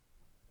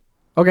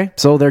 Okay,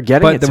 so they're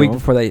getting but it the to week him.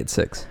 before that, he had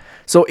 6.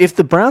 So if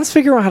the Browns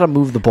figure out how to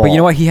move the ball, But you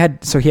know what? He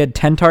had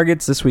 10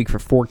 targets this week for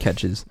 4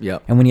 catches. Yeah.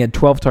 And when he had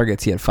 12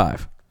 targets, he had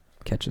 5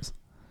 catches.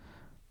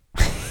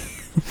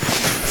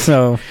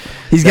 So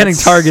he's getting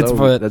targets,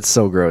 but that's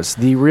so gross.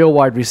 The real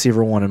wide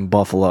receiver one in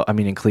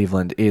in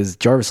Cleveland is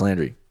Jarvis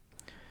Landry.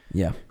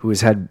 Yeah. Who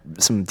has had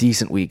some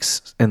decent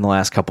weeks in the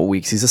last couple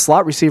weeks. He's a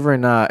slot receiver,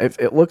 and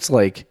it looks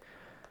like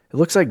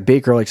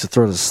Baker likes to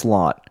throw the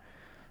slot.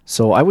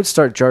 So I would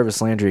start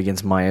Jarvis Landry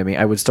against Miami.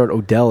 I would start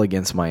Odell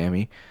against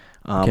Miami.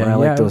 And I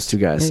like those two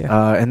guys.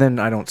 Yeah. And then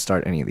I don't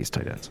start any of these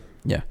tight ends.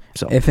 Yeah.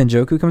 So if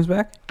Njoku comes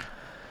back?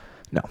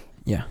 No.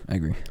 Yeah, I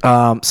agree.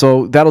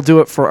 So that'll do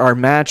it for our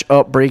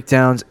matchup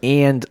breakdowns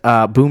and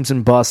booms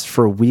and busts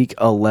for Week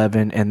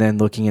 11, and then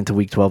looking into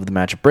Week 12 of the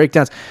matchup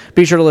breakdowns.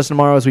 Be sure to listen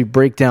tomorrow as we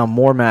break down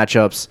more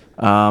matchups,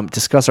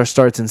 discuss our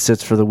starts and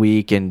sits for the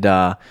week, and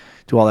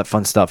do all that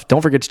fun stuff.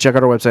 Don't forget to check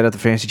out our website at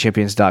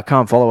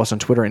thefantasychampions.com. Follow us on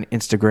Twitter and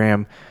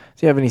Instagram.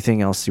 Do you have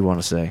anything else you want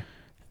to say?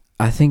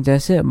 I think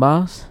that's it,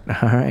 boss.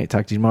 All right.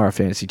 Talk to you tomorrow,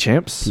 Fantasy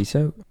Champs. Peace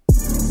out.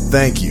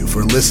 Thank you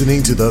for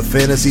listening to the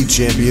Fantasy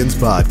Champions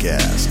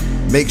Podcast.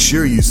 Make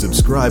sure you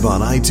subscribe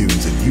on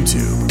iTunes and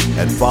YouTube,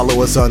 and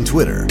follow us on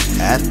Twitter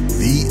at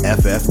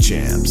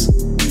TheFFChamps.